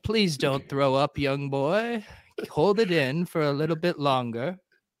 Please don't throw up, young boy. Hold it in for a little bit longer.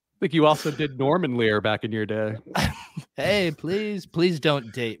 I think you also did Norman Lear back in your day. Hey, please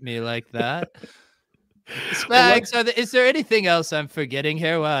don't date me like that. Spags, is there anything else I'm forgetting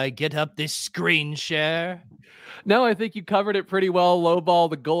here while I get up this screen share? No, I think you covered it pretty well. Low ball,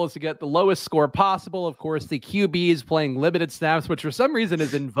 the goal is to get the lowest score possible. Of course, the QBs playing limited snaps, which for some reason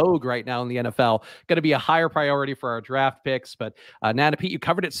is in vogue right now in the NFL. Going to be a higher priority for our draft picks. But Nana Pete, you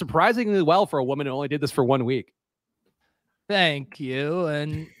covered it surprisingly well for a woman who only did this for 1 week. Thank you.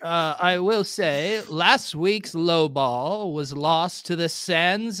 And I will say last week's low ball was lost to the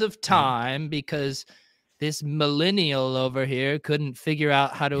sands of time because this millennial over here couldn't figure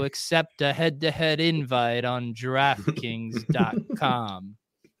out how to accept a head-to-head invite on DraftKings.com.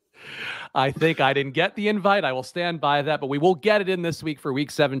 I think I didn't get the invite. I will stand by that, but we will get it in this week for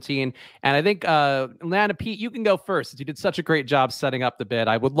week 17. And I think, Nana Pete, you can go first. You did such a great job setting up the bid.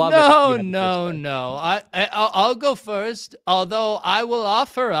 I would love it. No. I'll go first, although I will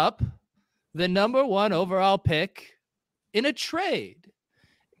offer up the number 1 overall pick in a trade.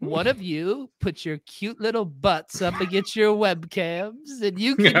 One of you put your cute little butts up against your webcams, and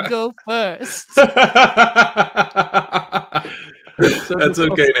you can go first. That's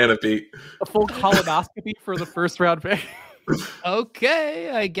okay, Nana Pete. A full colonoscopy for the first round pick.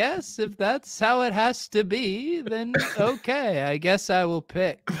 Okay, I guess if that's how it has to be, then okay, I guess I will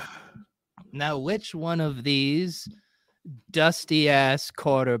pick. Now, which one of these dusty ass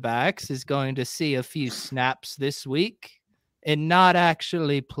quarterbacks is going to see a few snaps this week and not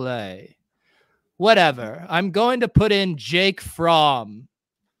actually play? Whatever. I'm going to put in Jake Fromm.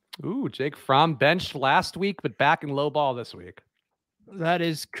 Ooh, Jake Fromm benched last week, but back in low ball this week. That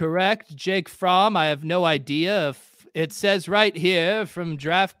is correct. Jake Fromm. I have no idea if it says right here from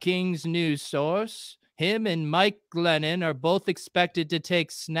DraftKings news source, him and Mike Glennon are both expected to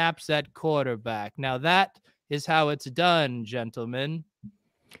take snaps at quarterback. Now that is how it's done, gentlemen.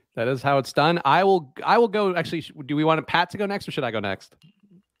 That is how it's done. I will go. Actually, do we want Pat to go next or should I go next?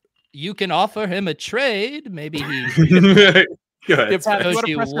 You can offer him a trade. Maybe he Go ahead. If Pat, Shows you want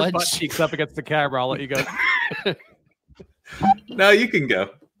to you press your what butt cheeks up against the camera, I'll let you go. No, you can go.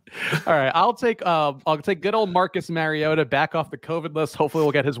 All right, I'll take good old Marcus Mariota back off the COVID list. Hopefully,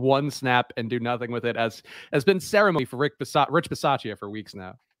 we'll get his 1 snap and do nothing with it, as has been ceremony for Rich Bisaccia for weeks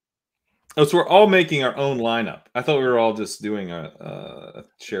now. Oh, so we're all making our own lineup. I thought we were all just doing a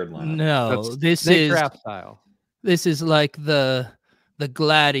shared lineup. No, That's snake draft style. This is like the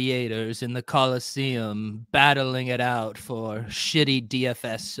gladiators in the Colosseum battling it out for shitty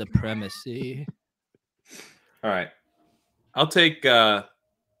DFS supremacy. All right, I'll take Dare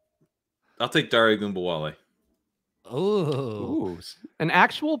Gumbawale. Oh, Ooh, an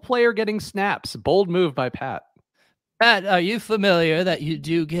actual player getting snaps. Bold move by Pat. Pat, are you familiar that you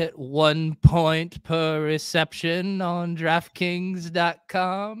do get 1 point per reception on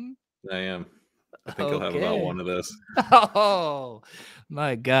DraftKings.com? I am. I think I'll have about one of those. Oh,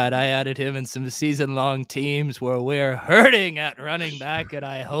 my God. I added him in some season-long teams where we're hurting at running back, and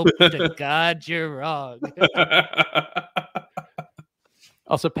I hope to God you're wrong.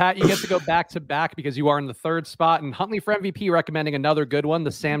 Also, Pat, you get to go back-to-back because you are in the third spot. And Huntley for MVP recommending another good one.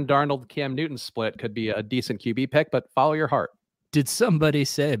 The Sam Darnold-Cam Newton split could be a decent QB pick, but follow your heart. Did somebody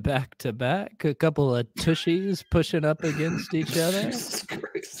say back-to-back? A couple of tushies pushing up against each other? Jesus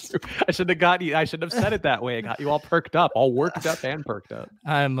Christ. I should have said it that way. It got you all perked up, all worked up and perked up.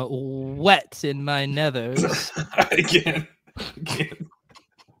 I'm wet in my nethers. Again.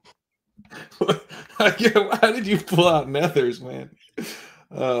 How did you pull out nethers, man?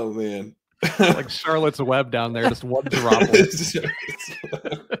 Oh, man. Like Charlotte's Web down there, just one drop.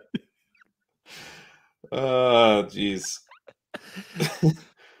 Oh, jeez.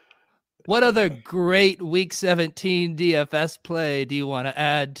 What other great Week 17 DFS play do you want to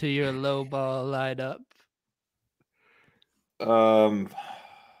add to your low ball lineup?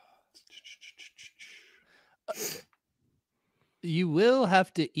 You will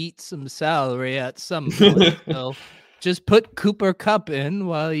have to eat some salary at some point, so just put Cooper Kupp in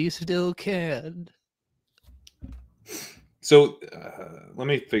while you still can. So let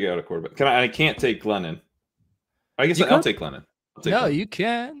me figure out a quarterback. I can't take Glennon. I guess I'll take Glennon. You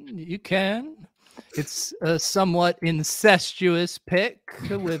can. You can. It's a somewhat incestuous pick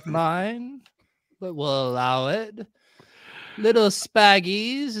with mine, but we'll allow it. Little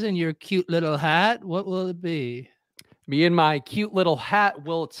spaggies in your cute little hat. What will it be? Me and my cute little hat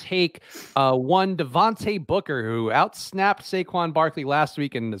will take one Devontae Booker, who outsnapped Saquon Barkley last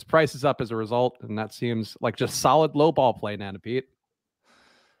week, and his price is up as a result. And that seems like just solid low ball play, Nana Pete.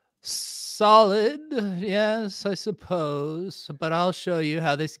 Solid, yes, I suppose. But I'll show you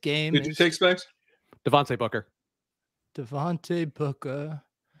how this game Did you take specs? Devontae Booker. Devontae Booker.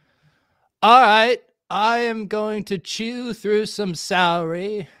 All right. I am going to chew through some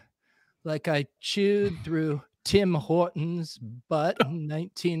salary like I chewed through Tim Hortons butt in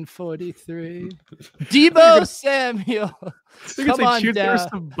 1943. Deebo Samuel. Come on down.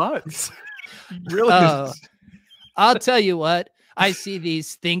 Some butts. Really? I'll tell you what. I see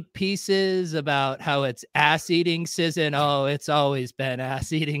these think pieces about how it's ass-eating season. Oh, it's always been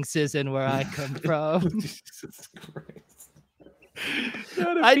ass-eating season where I come from. Jesus Christ.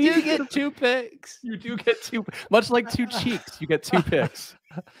 I do get 2 picks. You do get 2, much like 2 cheeks. You get 2 picks.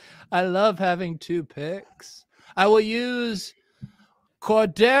 I love having 2 picks. I will use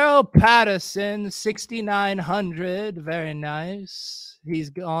Cordero Patterson, 6,900. Very nice.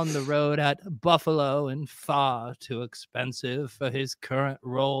 He's on the road at Buffalo and far too expensive for his current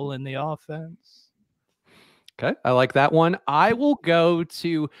role in the offense. Okay, I like that one. I will go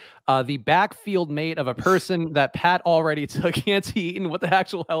to the backfield mate of a person that Pat already took, Yancey Eaton. What the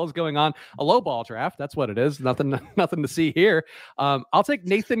actual hell is going on? A low ball draft. That's what it is. Nothing to see here. I'll take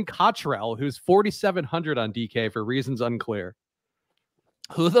Nathan Cottrell, who's 4,700 on DK for reasons unclear.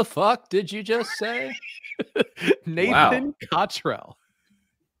 Who the fuck did you just say? Nathan Cottrell.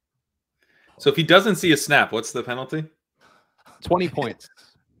 So if he doesn't see a snap, what's the penalty? 20 points.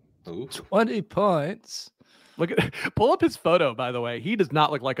 Ooh. 20 points. Pull up his photo, by the way. He does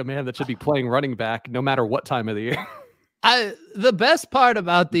not look like a man that should be playing running back no matter what time of the year. The best part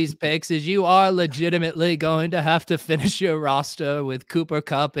about these picks is you are legitimately going to have to finish your roster with Cooper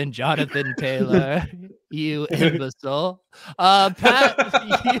Kupp and Jonathan Taylor. You imbecile. Pat.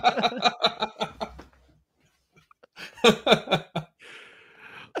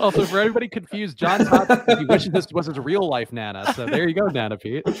 Also, for everybody confused, John Todd, he wishes this was his real life Nana. So there you go, Nana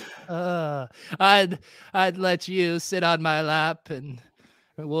Pete. I'd let you sit on my lap and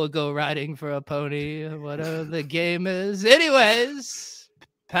we'll go riding for a pony, whatever the game is. Anyways,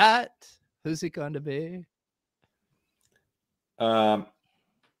 Pat, who's it going to be? I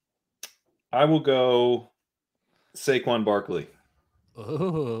will go Saquon Barkley.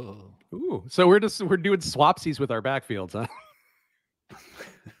 Ooh. So we're doing swapsies with our backfields, huh?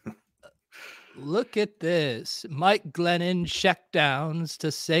 Look at this. Mike Glennon checkdowns to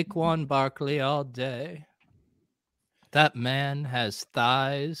Saquon Barkley all day. That man has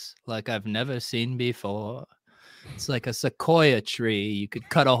thighs like I've never seen before. It's like a sequoia tree. You could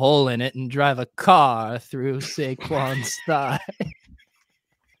cut a hole in it and drive a car through Saquon's thigh.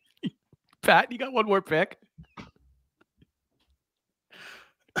 Pat, you got one more pick?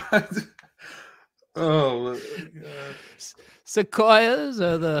 Oh, God. Sequoias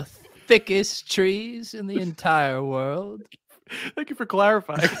are the thickest trees in the entire world. Thank you for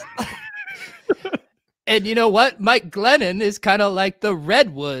clarifying. And you know what? Mike Glennon is kind of like the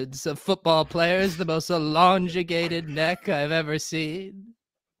redwoods of football players, the most elongated neck I've ever seen.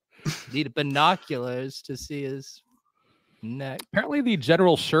 Need binoculars to see his neck. Apparently, the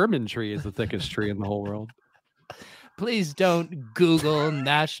General Sherman tree is the thickest tree in the whole world. Please don't Google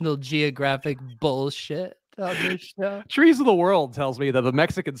National Geographic bullshit on this show. Trees of the World tells me that the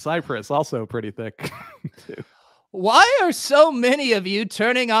Mexican cypress also pretty thick. too. Why are so many of you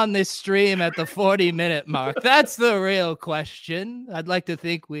turning on this stream at the 40-minute mark? That's the real question. I'd like to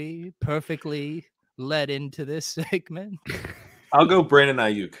think we perfectly led into this segment. I'll go Brandon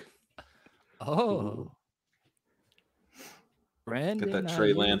Ayuk. Oh. Brandon Get that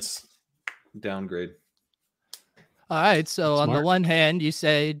Trey Ayuk. Lance downgrade. All right, so on the Smart. one hand, you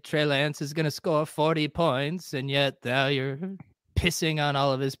say Trey Lance is going to score 40 points, and yet now you're pissing on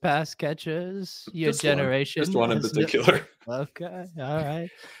all of his pass catchers. Your Just generation. Just one in has no- particular. Okay, all right.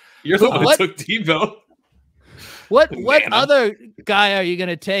 You're the one What- who took Debo. What Man, other guy are you going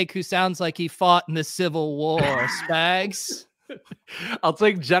to take who sounds like he fought in the Civil War, Spags? I'll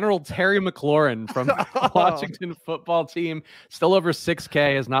take General Terry McLaurin from the Washington football team. Still over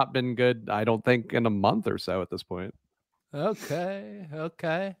 6K, has not been good, I don't think, in a month or so at this point. Okay.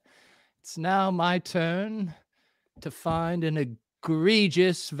 It's now my turn to find an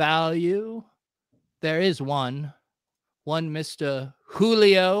egregious value. There is one Mr.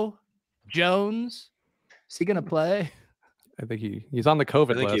 Julio Jones. Is he going to play? I think he's on the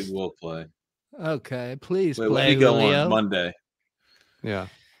COVID I think list. he will play. Okay, please Wait, let play me go Julio. on Monday. Yeah.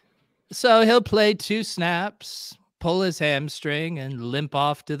 So he'll play 2 snaps, pull his hamstring, and limp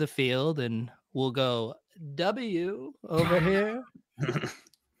off to the field, and we'll go W over here.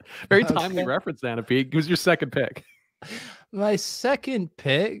 Very Okay. timely reference, Anna Pete. Who's your second pick? My second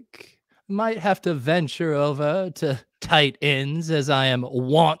pick might have to venture over to tight ends, as I am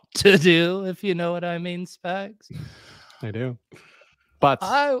wont to do, if you know what I mean, Spags. I do. But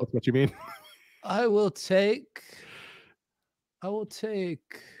I- that's what you mean. I will take,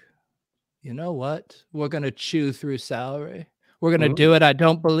 you know what? We're going to chew through salary. We're going to Ooh. do it. I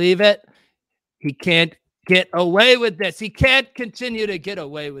don't believe it. He can't get away with this. He can't continue to get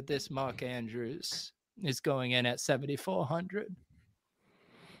away with this. Mark Andrews is going in at 7,400.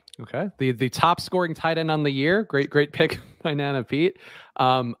 Okay. The top scoring tight end on the year. Great pick by Nana Pete.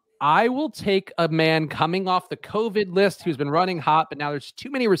 I will take a man coming off the COVID list who's been running hot, but now there's too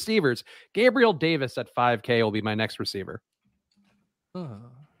many receivers. Gabriel Davis at 5K will be my next receiver. Oh,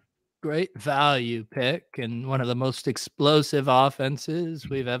 great value pick and one of the most explosive offenses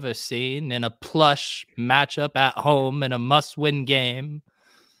we've ever seen in a plush matchup at home in a must-win game.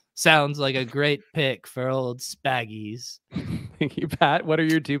 Sounds like a great pick for old Spaggies. Thank you, Pat. What are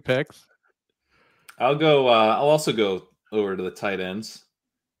your 2 picks? I'll go. I'll also go over to the tight ends,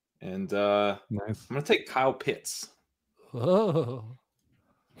 and Nice. I'm gonna take Kyle Pitts. Oh.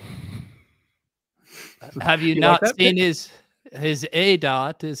 Have you You not like that seen his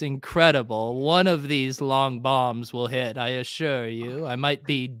ADOT is incredible. One of these long bombs will hit, I assure you. I might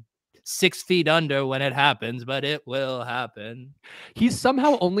be 6 feet under when it happens, but it will happen. He's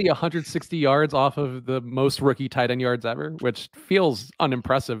somehow only 160 yards off of the most rookie tight end yards ever, which feels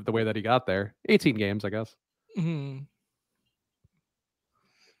unimpressive the way that he got there. 18 games, I guess. Mhm.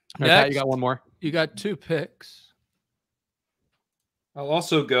 All right, Pat, you Next, got one more. you got 2 picks. I'll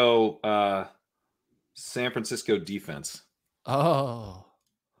also go San Francisco defense. Oh.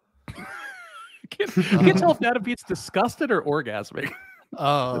 I can't tell if Nana Pete's disgusted or orgasmic.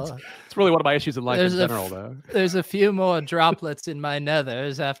 Oh. It's really one of my issues in life There's in a general, though. There's a few more droplets in my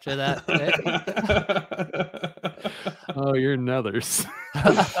nethers after that pick. Oh, your nethers.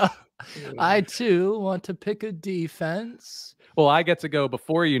 I too want to pick a defense. Well, I get to go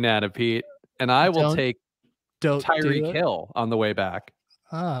before you, Nana Pete, and I will Don't take Don't do Tyreek it. Hill on the way back.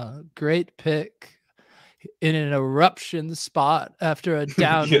 Ah, great pick. In an eruption spot after a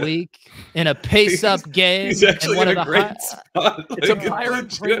down Yeah. week in a pace-up game. He's actually and in a great spot. It's a Like, Byron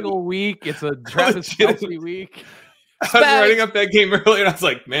legit. Pringle week. It's a Travis Legit. Kelsey week. I was writing up that game earlier, and I was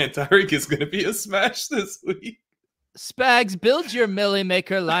like, "Man, Tyreek is going to be a smash this week." Spags, build your Millie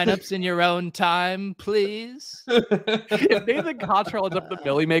Maker lineups in your own time, please. If Nathan Cottrell ends up the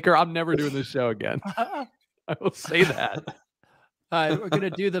Millie Maker, I'm never doing this show again. All I will say that. right, we're going to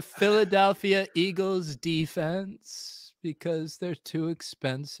do the Philadelphia Eagles defense because they're too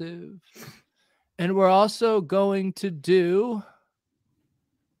expensive. And we're also going to do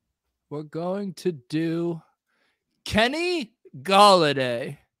Kenny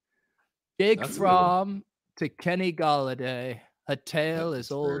Galladay. Jake That's a good one. Fromm to Kenny Galladay. A tale That's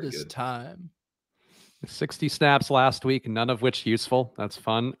as old very as good. time. 60 snaps last week, none of which useful. That's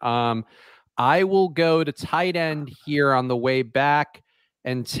fun. I will go to tight end here on the way back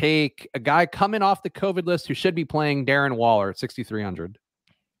and take a guy coming off the COVID list who should be playing, Darren Waller at 6,300.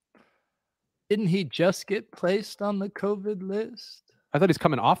 Didn't he just get placed on the COVID list? I thought he's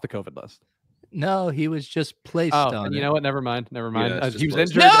coming off the COVID list. No, he was just placed on and you it. know what? Never mind. Yeah, He was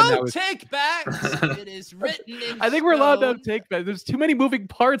placed. injured. and No that was... take backs. It is written in I think we're allowed to stone. take that. There's too many moving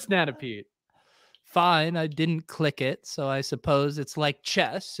parts, Nana Pete. Fine, I didn't click it, so I suppose it's like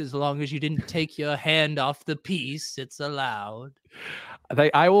chess. As long as you didn't take your hand off the piece, it's allowed.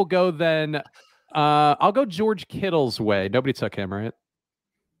 I will go then. I'll go George Kittle's way. Nobody took him, right?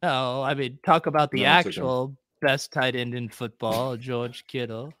 No, I mean, talk about the No, I took him. actual best tight end in football, George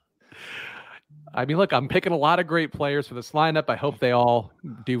Kittle. I mean, look, I'm picking a lot of great players for this lineup. I hope they all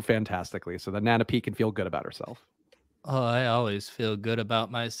do fantastically so that Nana Pete can feel good about herself. Oh, I always feel good about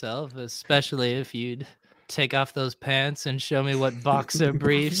myself, especially if you'd take off those pants and show me what boxer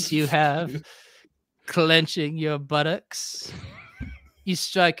briefs you have, clenching your buttocks. You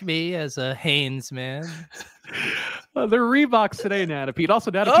strike me as a Hanes man. They're Reeboks today, Nana Pete.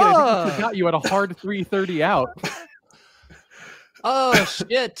 Also, Nana Pete, I think we forgot you had a hard 330 out. Oh,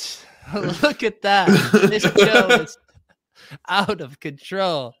 shit. Look at that. This show is out of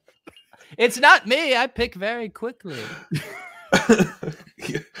control. It's not me. I pick very quickly.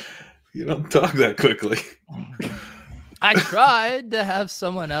 You don't talk that quickly. I tried to have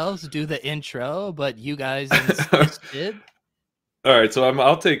someone else do the intro, but you guys insisted. All right, so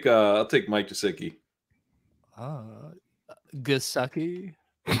I'll take Mike Gesicki. Oh, Gasaki.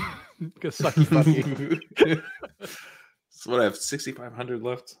 Sucky. So what, I have 6,500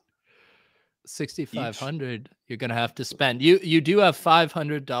 left. 6,500 you're gonna have to spend. You do have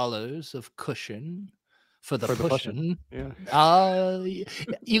 $500 of cushion for the cushion. Yeah.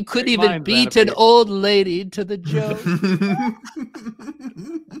 You could Great even minds, beat Nana an old lady to the joke.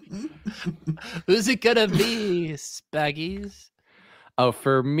 Who's it gonna be, Spaggies? Oh,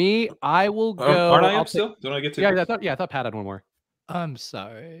 for me, I will go. Aren't I I'll up still? Don't I get to? Yeah, I thought Pat had one more. I'm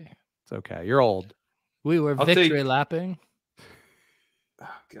sorry. It's okay. You're old. We were I'll victory take- lapping. Oh,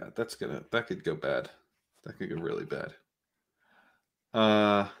 God, that could go bad. That could go really bad.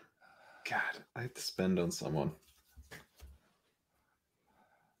 God, I have to spend on someone.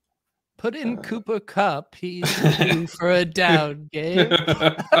 Put in Cooper Cup. He's due for a down game.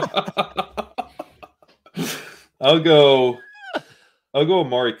 I'll go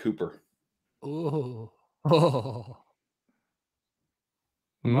Amari Cooper. Oh. Mm.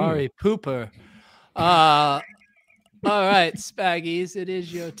 Mari Pooper. All right, Spaggies, it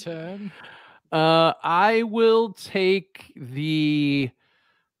is your turn. I will take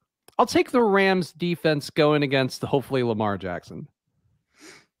I'll take the Rams defense going against hopefully Lamar Jackson.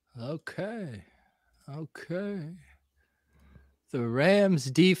 Okay. The Rams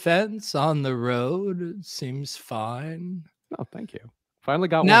defense on the road seems fine. Oh, thank you. Finally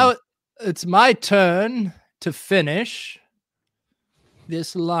got Now one. it's my turn to finish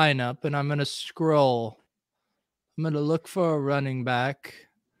this lineup, and I'm going to scroll. I'm going to look for a running back,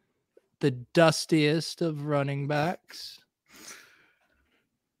 the dustiest of running backs.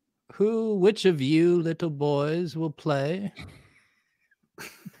 Which of you little boys will play?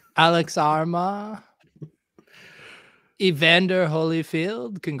 Alex Arma, Evander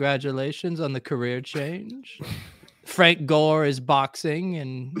Holyfield, congratulations on the career change. Frank Gore is boxing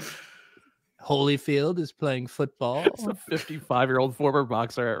and Holyfield is playing football. It's a 55-year-old former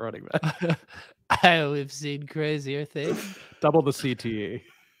boxer at running back. We've seen crazier things. Double the CTE.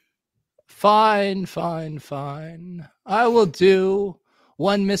 Fine. I will do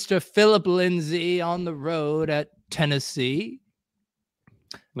one Mr. Philip Lindsay on the road at Tennessee.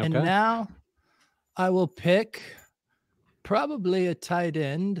 Okay. And now I will pick probably a tight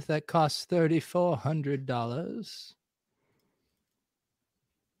end that costs $3,400.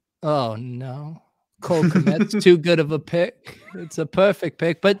 Oh, no. Cole Kmet's too good of a pick. It's a perfect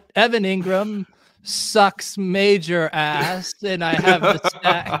pick. But Evan Ingram sucks major ass, and I have the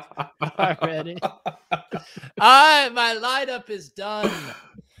stack already. My lineup is done.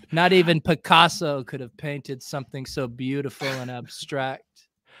 Not even Picasso could have painted something so beautiful and abstract.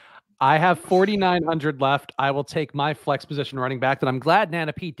 I have 4,900 left. I will take my flex position running back, and I'm glad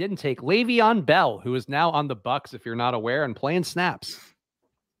Nana Pete didn't take Le'Veon Bell, who is now on the Bucks, if you're not aware, and playing snaps.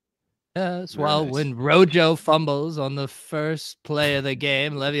 Yes, well, Nice. when Rojo fumbles on the first play of the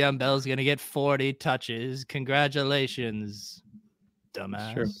game, Le'Veon Bell's going to get 40 touches. Congratulations,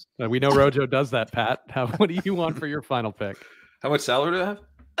 dumbass. Sure. We know Rojo does that, Pat. What do you want for your final pick? How much salary do I have?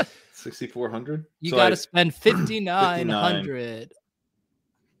 6,400. You So got I- to spend 5,900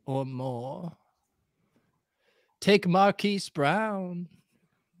 or more. Take Marquise Brown.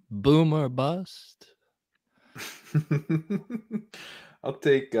 Boom or bust? I'll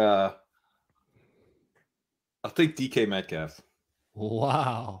take DK Metcalf.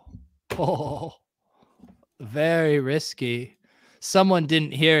 Wow. Oh, very risky. Someone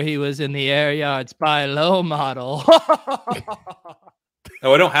didn't hear he was in the air yards by low model.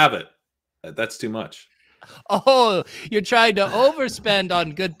 Oh, I don't have it. That's too much. Oh, you're trying to overspend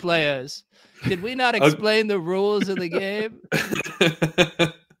on good players. Did we not explain the rules of the game?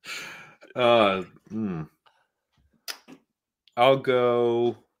 I'll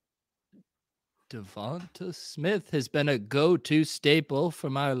go. Devonta Smith has been a go-to staple for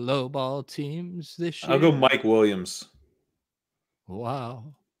my low ball teams this year. I'll go Mike Williams.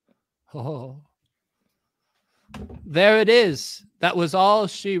 Wow. Oh. There it is. That was all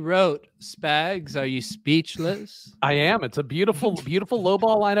she wrote. Spags, are you speechless? I am. It's a beautiful, beautiful low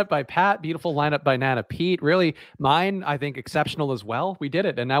ball lineup by Pat. Beautiful lineup by Nana Pete. Really, mine, I think, exceptional as well. We did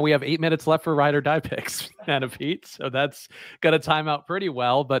it. And now we have 8 minutes left for Ride or Die picks, Nana Pete. So that's going to time out pretty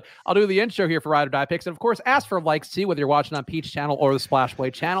well. But I'll do the intro here for Ride or Die picks. And of course, ask for likes too, whether you're watching on Pete's channel or the Splash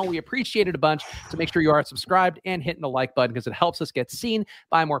Play channel. We appreciate it a bunch. So make sure you are subscribed and hitting the like button because it helps us get seen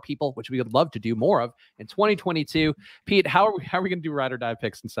by more people, which we would love to do more of in 2022. Pete, how are we going to do Ride or Die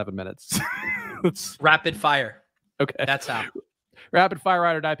picks in 7 minutes? Rapid fire. Okay. That's how. Rapid fire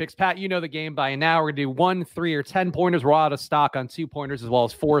Ride or Die picks. Pat, you know the game by now. We're going to do 1, 3, or 10 pointers. We're out of stock on 2 pointers as well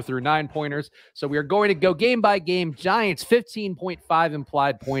as 4 through 9 pointers. So we are going to go game by game. Giants, 15.5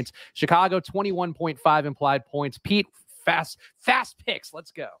 implied points. Chicago, 21.5 implied points. Pete, fast picks.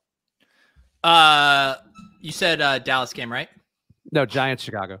 Let's go. You said Dallas game, right? No, Giants,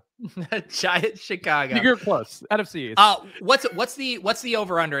 Chicago. Giants, Chicago. You're close. NFC. What's the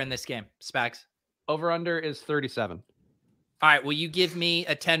over under in this game, Spags? Over under is 37. All right. Will you give me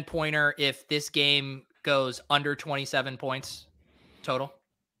a 10-pointer if this game goes under 27 points total?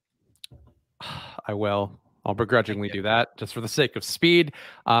 I will. I'll begrudgingly do that just for the sake of speed.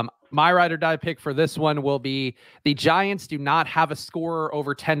 My Ride or Die pick for this one will be the Giants do not have a scorer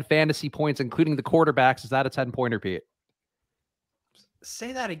over 10 fantasy points, including the quarterbacks. Is that a 10-pointer, Pete?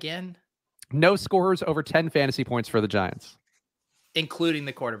 Say that again. No scorers over 10 fantasy points for the Giants, including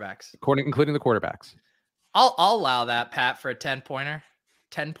the quarterbacks. Including the quarterbacks. I'll allow that, Pat, for a 10-pointer.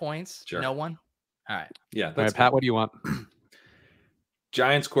 10 points. Sure. No one. All right. Yeah. All right, Pat. What do you want?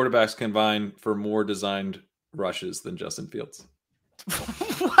 Giants quarterbacks combine for more designed rushes than Justin Fields.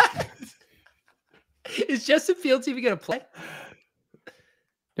 What? Is Justin Fields even going to play?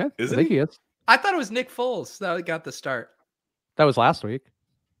 Yeah, Is I think he is. I thought it was Nick Foles that got the start. That was last week.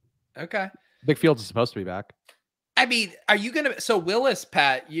 Okay. Big Fields is supposed to be back. I mean, are you going to... So Willis,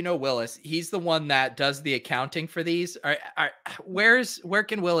 Pat, you know Willis. He's the one that does the accounting for these. Where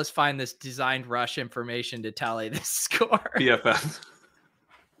can Willis find this designed rush information to tally this score? PFF.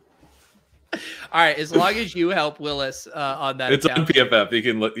 All right. As long as you help Willis on that. It's accounting. on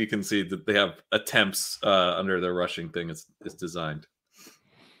PFF. You can see that they have attempts under their rushing thing. It's designed.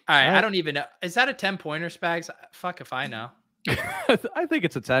 All right. I don't even know. Is that a 10-pointer, Spags? Fuck if I know. I think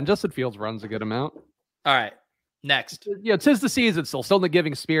it's a 10. Justin Fields runs a good amount. All right. Next. Yeah, 'tis the season still in the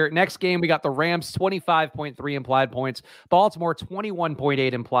giving spirit. Next game, we got the Rams 25.3 implied points. Baltimore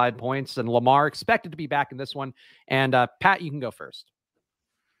 21.8 implied points. And Lamar expected to be back in this one. And Pat, you can go first.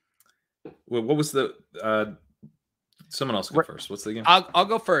 What was the someone else go first? What's the game? I'll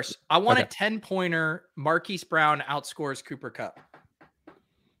go first. I want a 10-pointer. Marquise Brown outscores Cooper Kupp.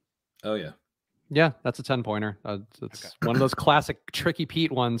 Oh yeah. Yeah, that's a 10-pointer. It's one of those classic tricky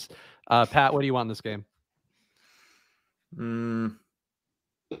Pete ones. Pat, what do you want in this game?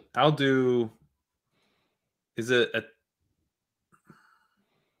 I'll do. Is it a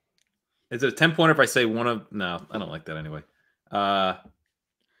 10-pointer if I say one of? No, I don't like that anyway. I'll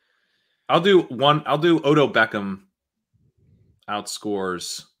do one. I'll do Odell Beckham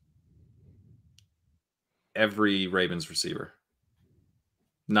outscores every Ravens receiver.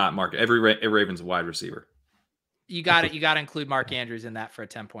 Not Mark. Every Ravens wide receiver. You got it. You got to include Mark Andrews in that for a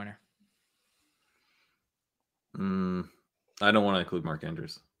 10-pointer. I don't want to include Mark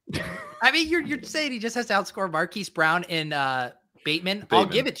Andrews. I mean, you're saying he just has to outscore Marquise Brown and Bateman. I'll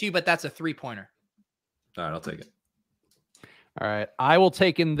give it to you, but that's a 3-pointer. All right, I'll take it. All right, I will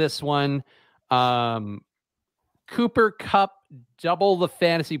take in this one. Cooper Kupp double the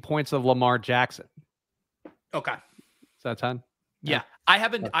fantasy points of Lamar Jackson. Okay. Is that 10? Yeah. I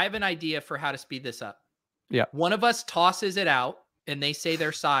have an idea for how to speed this up. Yeah. One of us tosses it out and they say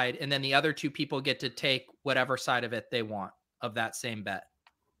their side, and then the other two people get to take whatever side of it they want of that same bet.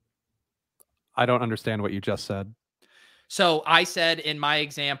 I don't understand what you just said. So I said in my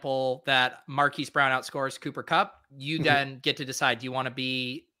example that Marquise Brown outscores Cooper Kupp. You then get to decide, do you want to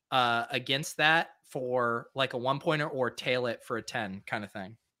be against that for like a 1-pointer or tail it for a 10 kind of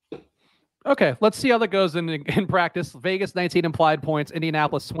thing. Okay, let's see how that goes in practice. Vegas 19 implied points,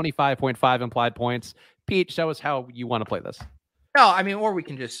 Indianapolis 25.5 implied points. Pete, show us how you want to play this. No, I mean, or we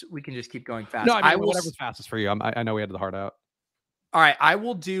can just keep going fast. No, I mean, whatever's fastest for you. I know we had the hard out. All right, I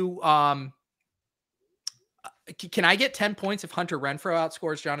will do. Can I get 10 points if Hunter Renfrow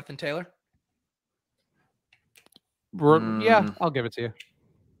outscores Jonathan Taylor? Yeah, I'll give it to you.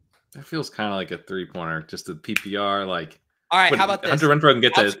 That feels kind of like a 3-pointer, just a PPR. Like, all right, how about this? Hunter Renfrow can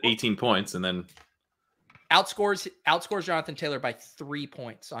get to 18 points and then outscores Jonathan Taylor by 3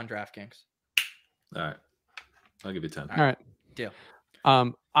 points on DraftKings. All right, I'll give you 10. All right, deal.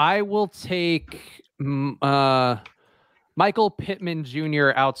 I will take Michael Pittman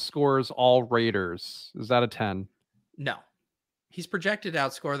Jr. outscores all Raiders. Is that a 10? No, he's projected to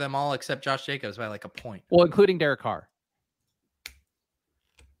outscore them all except Josh Jacobs by like a point. Well, including Derek Carr.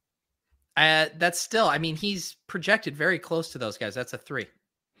 That's still, I mean, he's projected very close to those guys. That's a 3.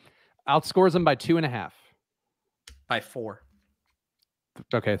 Outscores them by 2.5. By 4.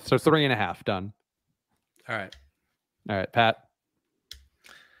 Okay, so 3.5 done. All right, Pat.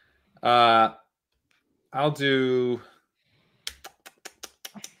 I'll do.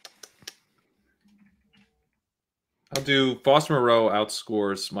 Foster Moreau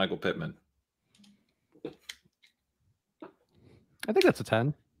outscores Michael Pittman. I think that's a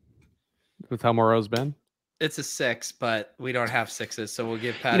 10. With how Moreau's been. It's a 6, but we don't have 6s, so we'll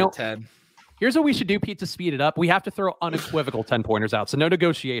give Pat a 10. Here's what we should do, Pete, to speed it up. We have to throw unequivocal 10-pointers out, so no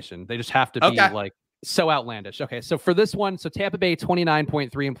negotiation. They just have to be like so outlandish. Okay, so for this one, so Tampa Bay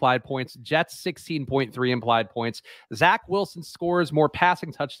 29.3 implied points, Jets 16.3 implied points. Zach Wilson scores more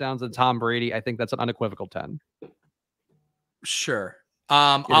passing touchdowns than Tom Brady. I think that's an unequivocal 10. Sure.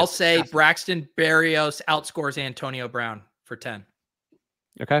 I'll say Braxton Berrios outscores Antonio Brown for 10.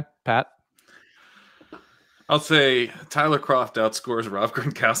 Okay, Pat. I'll say Tyler Kroft outscores Rob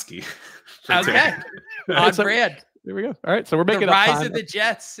Gronkowski. Okay. On brand. There we go. All right. So we're making the rise of the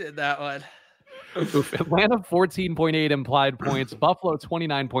Jets in that one. Atlanta 14.8 implied points. Buffalo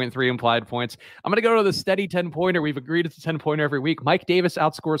 29.3 implied points. I'm going to go to the steady 10-pointer. We've agreed it's a 10-pointer every week. Mike Davis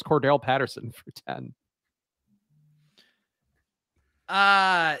outscores Cordell Patterson for 10.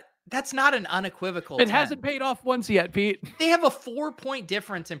 That's not an unequivocal. It 10. hasn't paid off once yet, Pete. They have a 4-point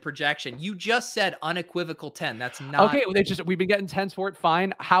difference in projection. You just said unequivocal 10. That's not okay. Well, we've been getting 10s for it.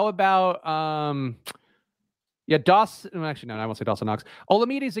 Fine. How about Dawson? Actually, no, I won't say Dawson Knox.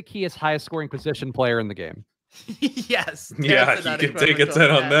 Olamide Zaccheaus, highest scoring position player in the game. Yes. Yeah, you can take a 10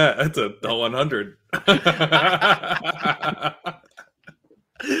 on that. That's a 100.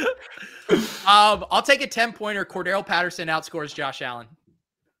 I'll take a 10-pointer. Cordell Patterson outscores Josh Allen.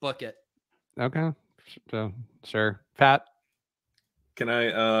 Book it. Okay. So, sure. Pat? Can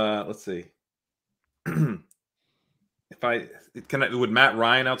I, let's see. Would Matt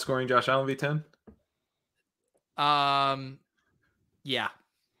Ryan outscoring Josh Allen be 10? Yeah.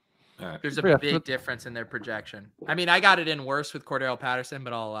 All right. There's a big difference in their projection. I mean, I got it in worse with Cordell Patterson,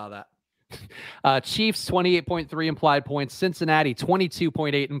 but I'll allow that. Chiefs 28.3 implied points. Cincinnati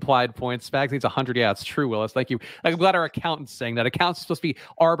 22.8 implied points. Spags needs 100. Yeah, it's true, Willis. Thank you. I'm glad our accountant's saying that. Accountants are supposed to be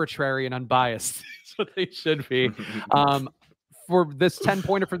arbitrary and unbiased. That's what they should be. For this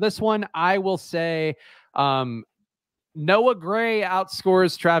 10-pointer for this one, I will say Noah Gray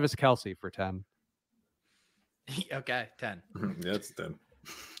outscores Travis Kelce for 10. Okay, 10. That's 10.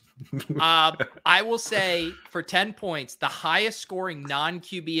 I will say for 10 points, the highest scoring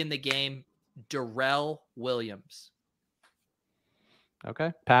non-QB in the game, Darrell Williams.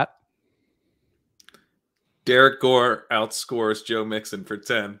 Okay, Pat. Derek Gore outscores Joe Mixon for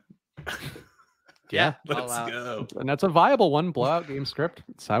 10. Yeah, let's go. And that's a viable one. Blowout game script.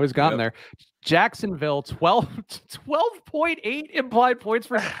 That's how he's gotten there. Jacksonville 12.8 implied points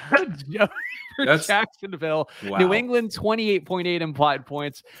for Jacksonville. Wow. New England 28.8 implied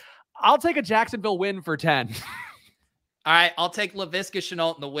points. I'll take a Jacksonville win for 10. All right, I'll take Laviska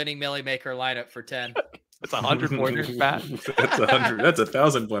Shenault in the winning Millie Maker lineup for 10. That's 100 pointers, Pat. That's 100. That's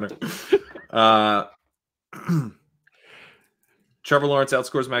 1,000 pointer. Trevor Lawrence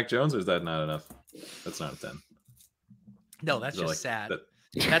outscores Mac Jones, or is that not enough? That's not a 10. No, that's just like, sad.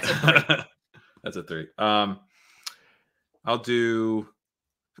 That's a 3. That's a 3. I'll do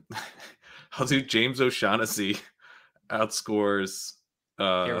James O'Shaughnessy outscores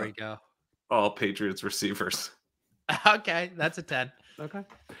Here we go. all Patriots receivers. Okay, that's a 10. Okay.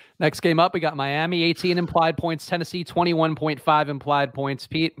 Next game up, we got Miami 18 implied points, Tennessee 21.5 implied points.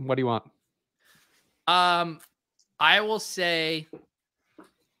 Pete, what do you want? I will say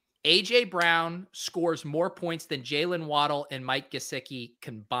AJ Brown scores more points than Jalen Waddle and Mike Gesicki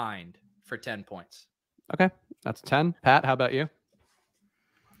combined for 10 points. Okay, that's 10. Pat, how about you?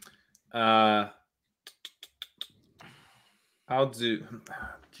 I'll do.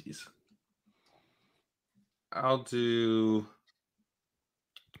 Jeez. I'll do.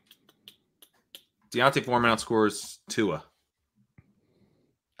 Deontay Foreman outscores Tua.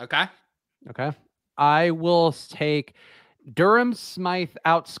 Okay. Okay. I will take Durham Smythe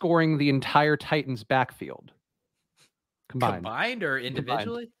outscoring the entire Titans backfield. Combined or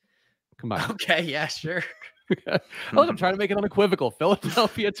individually? Combined. Okay, yeah, sure. Look, I'm trying to make it unequivocal.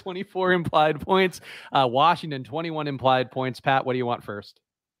 Philadelphia, 24 implied points. Washington, 21 implied points. Pat, what do you want first?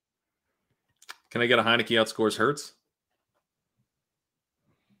 Can I get a Heineke outscores Hurts?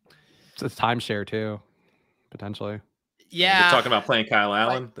 It's timeshare too, potentially. Yeah. We're talking about playing Kyle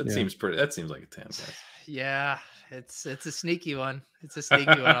Allen. That seems pretty. That seems like a 10. Guys. Yeah, it's a sneaky one. It's a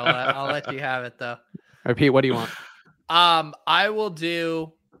sneaky one. I'll let you have it though. All right, Pete, what do you want? I will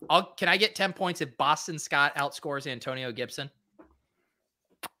do. Can I get 10 points if Boston Scott outscores Antonio Gibson?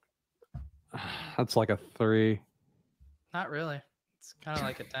 That's like a 3. Not really. It's kind of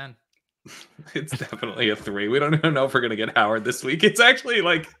like a 10. It's definitely a 3. We don't even know if we're gonna get Howard this week. It's actually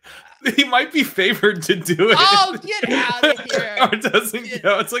like he might be favored to do it. Oh, get out of here! Or doesn't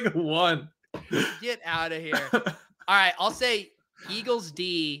go. It's like a 1. Get out of here! All right, I'll say Eagles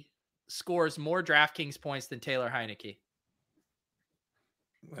D scores more DraftKings points than Taylor Heineke.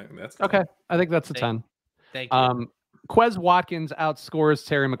 That's okay. I think that's a 10. Thank you. Quez Watkins outscores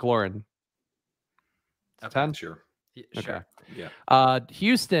Terry McLaurin. Okay, 10. Sure. Sure. Okay. Yeah.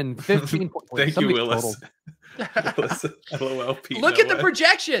 Houston, 15 points. Thank you, Willis. LOL, Pete, Look no at the way.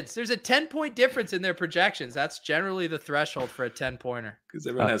 projections. There's a 10-point difference in their projections. That's generally the threshold for a 10-pointer. Because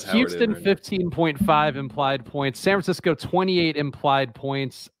everyone has Howard Houston, in right 15.5 implied points. San Francisco, 28 implied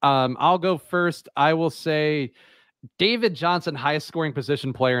points. I'll go first. I will say David Johnson, highest scoring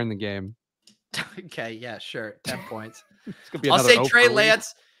position player in the game. Okay, yeah, sure. 10 points. I'll say Trey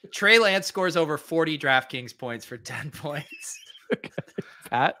Lance. Trey Lance scores over 40 DraftKings points for 10 points.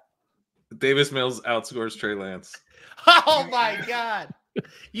 Pat? Davis Mills outscores Trey Lance. Oh my God.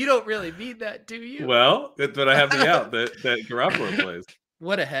 You don't really mean that, do you? Well, but I have the out that Garoppolo plays.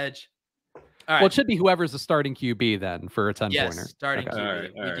 What a hedge. All right. Well, it should be whoever's the starting QB then for a 10-pointer. Yes, starting Okay.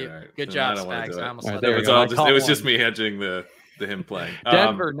 QB. All right. Good So job, I don't wanna Spags. do it. I almost All let right, It that was, go. it was just me hedging the him playing.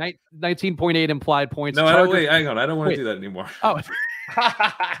 Denver, 19.8 implied points. No, Chargers, wait, hang on. I don't want to Wait. do that anymore. Oh.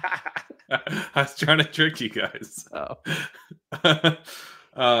 I was trying to trick you guys. Oh.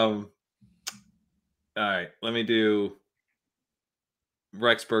 All right, let me do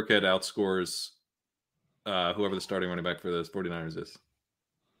Rex Burkhead outscores whoever the starting running back for the 49ers is.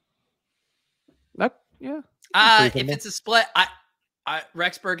 Yeah. If it's a split, I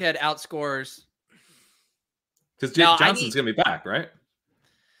Rex Burkhead outscores. Because Now, Johnson's going to be back, right?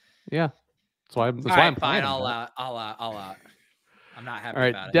 Yeah. That's why I'm All right, playing fine. him. I'll out. I'm not happy All right,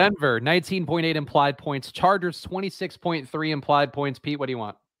 about it. Denver, 19.8 implied points. Chargers, 26.3 implied points. Pete, what do you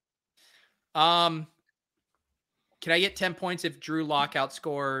want? Can I get 10 points if Drew Lock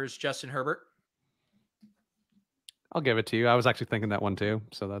outscores Justin Herbert? I'll give it to you. I was actually thinking that one too.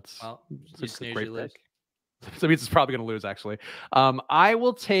 So that's Well, it's you a snooze, great you lose. pick. So means it's probably going to lose, actually. I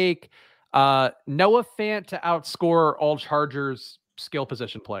will take Noah Fant to outscore all Chargers skill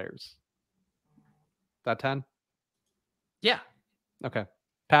position players. That 10? Yeah. Okay.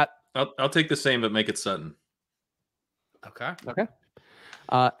 Pat? I'll take the same, but make it Sutton. Okay. Okay.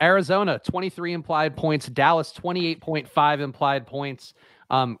 Arizona, 23 implied points. Dallas, 28.5 implied points.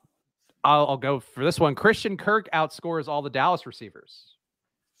 I'll go for this one. Christian Kirk outscores all the Dallas receivers.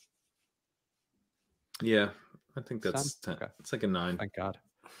 Yeah, I think that's 10. Okay. It's like a 9. Thank God.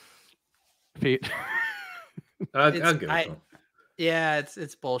 Pete? I'll give it to him. Yeah,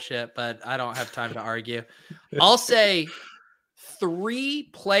 it's bullshit, but I don't have time to argue. I'll say 3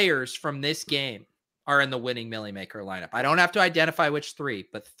 players from this game are in the winning Millie Maker lineup. I don't have to identify which 3,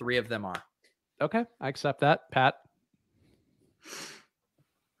 but 3 of them are. Okay, I accept that. Pat?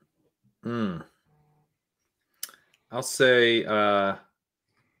 I'll say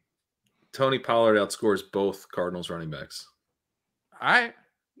Tony Pollard outscores both Cardinals running backs. All right.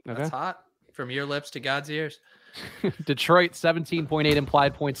 Okay. That's hot. From your lips to God's ears. Detroit, 17.8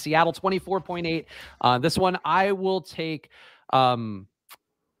 implied points. Seattle, 24.8. This one, I will take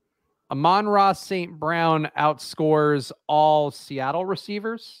Amon-Ra St. Brown outscores all Seattle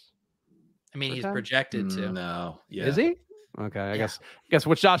receivers. I mean, he's Okay. projected to. No. Yeah. Is he? Okay, I guess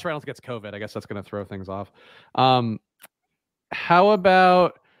when Josh Reynolds gets COVID, I guess that's going to throw things off. How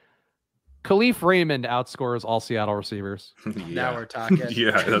about Khalif Raymond outscores all Seattle receivers. Now we're talking.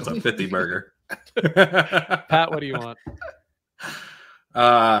 Yeah, that's a 50 burger. Pat, what do you want?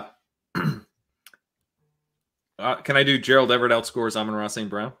 Can I do Gerald Everett outscores Amon-Ra St.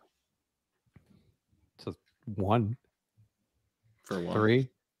 Brown? So 1 For 1. 3.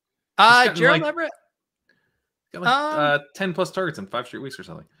 Gerald Everett got like 10 plus targets in 5 straight weeks or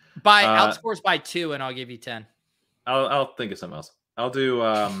something. by outscores by 2, and I'll give you 10. I'll think of something else. I'll do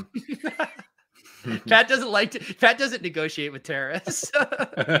Pat doesn't negotiate with terrorists.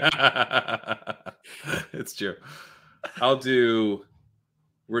 It's true. I'll do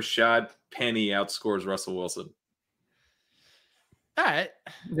Rashad Penny outscores Russell Wilson. All right.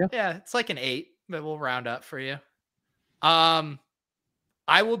 Yeah, it's like an 8, but we'll round up for you. I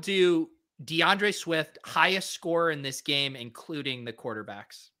will do DeAndre Swift, highest scorer in this game, including the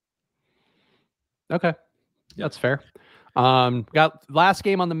quarterbacks. Okay. That's fair. Got last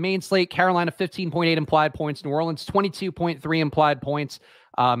game on the main slate, Carolina 15.8 implied points, New Orleans 22.3 implied points.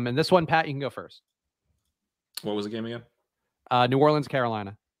 And this one, Pat, you can go first. What was the game again? New Orleans,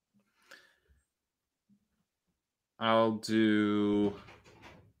 Carolina. I'll do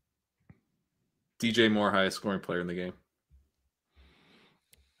DJ Moore, highest scoring player in the game.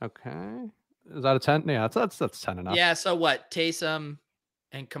 Okay. Is that a 10? Yeah, that's 10 enough. Yeah, so what? Taysom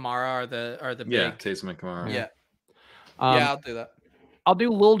and Kamara are the Yeah, big. Taysom and Kamara. Yeah. I'll do that. I'll do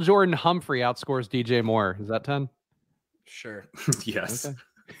Lil Jordan Humphrey outscores DJ Moore. Is that 10? Sure. Yes.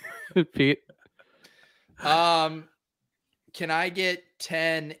 Okay. Pete? Can I get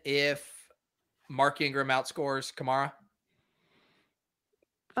 10 if Mark Ingram outscores Kamara?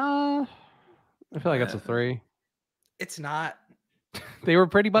 I feel like that's a 3. It's not. They were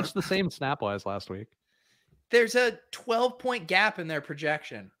pretty much the same snap-wise last week. There's a 12-point gap in their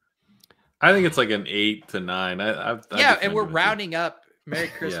projection. I think it's like an 8 to 9. And we're rounding up. Merry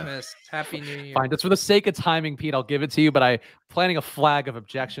Christmas. Happy New Year. Fine. Just for the sake of timing, Pete, I'll give it to you, but I'm planning a flag of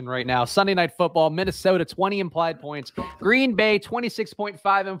objection right now. Sunday Night Football, Minnesota, 20 implied points. Green Bay,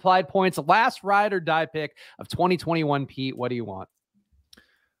 26.5 implied points. Last ride or die pick of 2021, Pete. What do you want?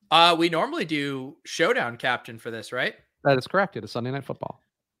 We normally do Showdown Captain for this, right? That is correct. It is Sunday Night Football.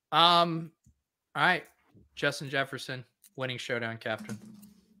 All right. Justin Jefferson, winning Showdown Captain.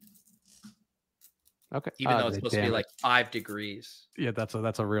 Okay. Even though it's supposed to be like 5 degrees. Yeah, that's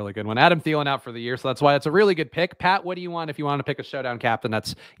a really good one. Adam Thielen out for the year, so that's why it's a really good pick. Pat, what do you want if you want to pick a Showdown Captain?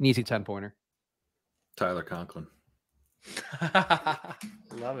 That's an easy 10-pointer. Tyler Conklin.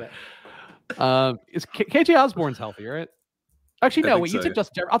 Love it. Is KJ Osborne's healthy, right? Actually, no. Wait, you so, took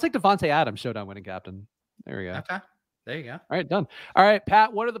Justin. I'll take Devontae Adams, Showdown winning captain. There we go. Okay. There you go. All right, done. All right,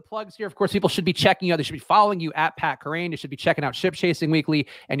 Pat, what are the plugs here? Of course, people should be checking you out. They should be following you at Pat Kerrane. You should be checking out Ship Chasing Weekly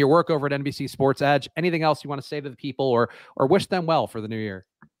and your work over at NBC Sports Edge. Anything else you want to say to the people or wish them well for the new year?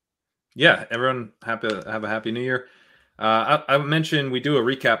 Yeah, everyone have a happy new year. I mentioned we do a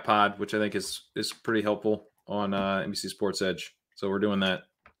recap pod, which I think is pretty helpful on NBC Sports Edge. So we're doing that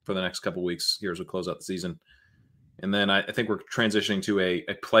for the next couple weeks here as we close out the season. And then I think we're transitioning to a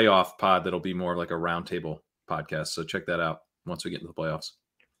playoff pod that'll be more like a roundtable podcast. So check that out once we get into the playoffs.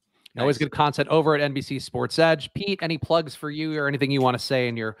 Always good content over at NBC Sports Edge. Pete, any plugs for you or anything you want to say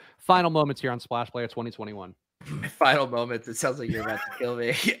in your final moments here on Splash Player 2021? My final moments. It sounds like you're about to kill me.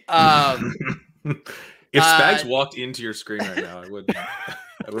 If Spags walked into your screen right now, I would be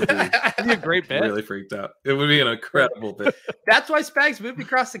a great bit. Really freaked out. It would be an incredible bit. That's why Spags moved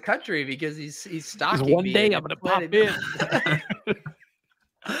across the country, because he's stalking one me. day I'm gonna pop in.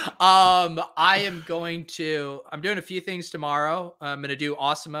 I'm doing a few things tomorrow. I'm gonna do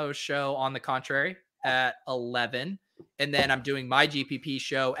Awesemo show on the contrary at 11, and then I'm doing my GPP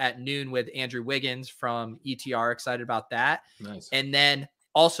show at noon with Andrew Wiggins from ETR. Excited about that. Nice. And then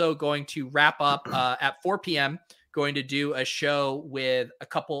also going to wrap up at 4 p.m. Going to do a show with a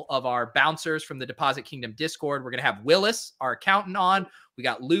couple of our bouncers from the Deposit Kingdom Discord. We're going to have Willis, our accountant, on. We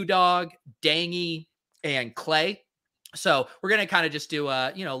got Lou Dog, Dangy, and Clay. So we're going to kind of just do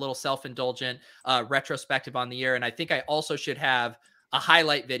a little self-indulgent retrospective on the year. And I think I also should have a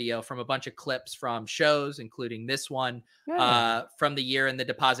highlight video from a bunch of clips from shows, including this one from the year in the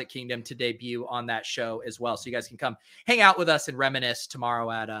Deposit Kingdom to debut on that show as well. So you guys can come hang out with us and reminisce tomorrow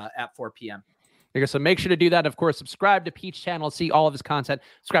at 4 p.m. So make sure to do that. And of course, subscribe to Pete's channel, see all of his content.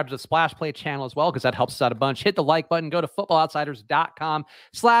 Subscribe to the Splash Play channel as well, because that helps us out a bunch. Hit the like button. Go to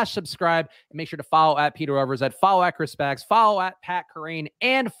footballoutsiders.com/subscribe. And make sure to follow at Peter Overzet, follow at Chris Spags, follow at Pat Kerrane,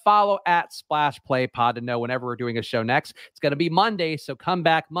 and follow at Splash Play Pod to know whenever we're doing a show next. It's going to be Monday, so come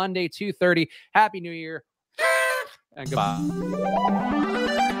back Monday, 2:30. Happy New Year, and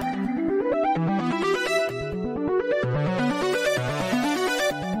goodbye.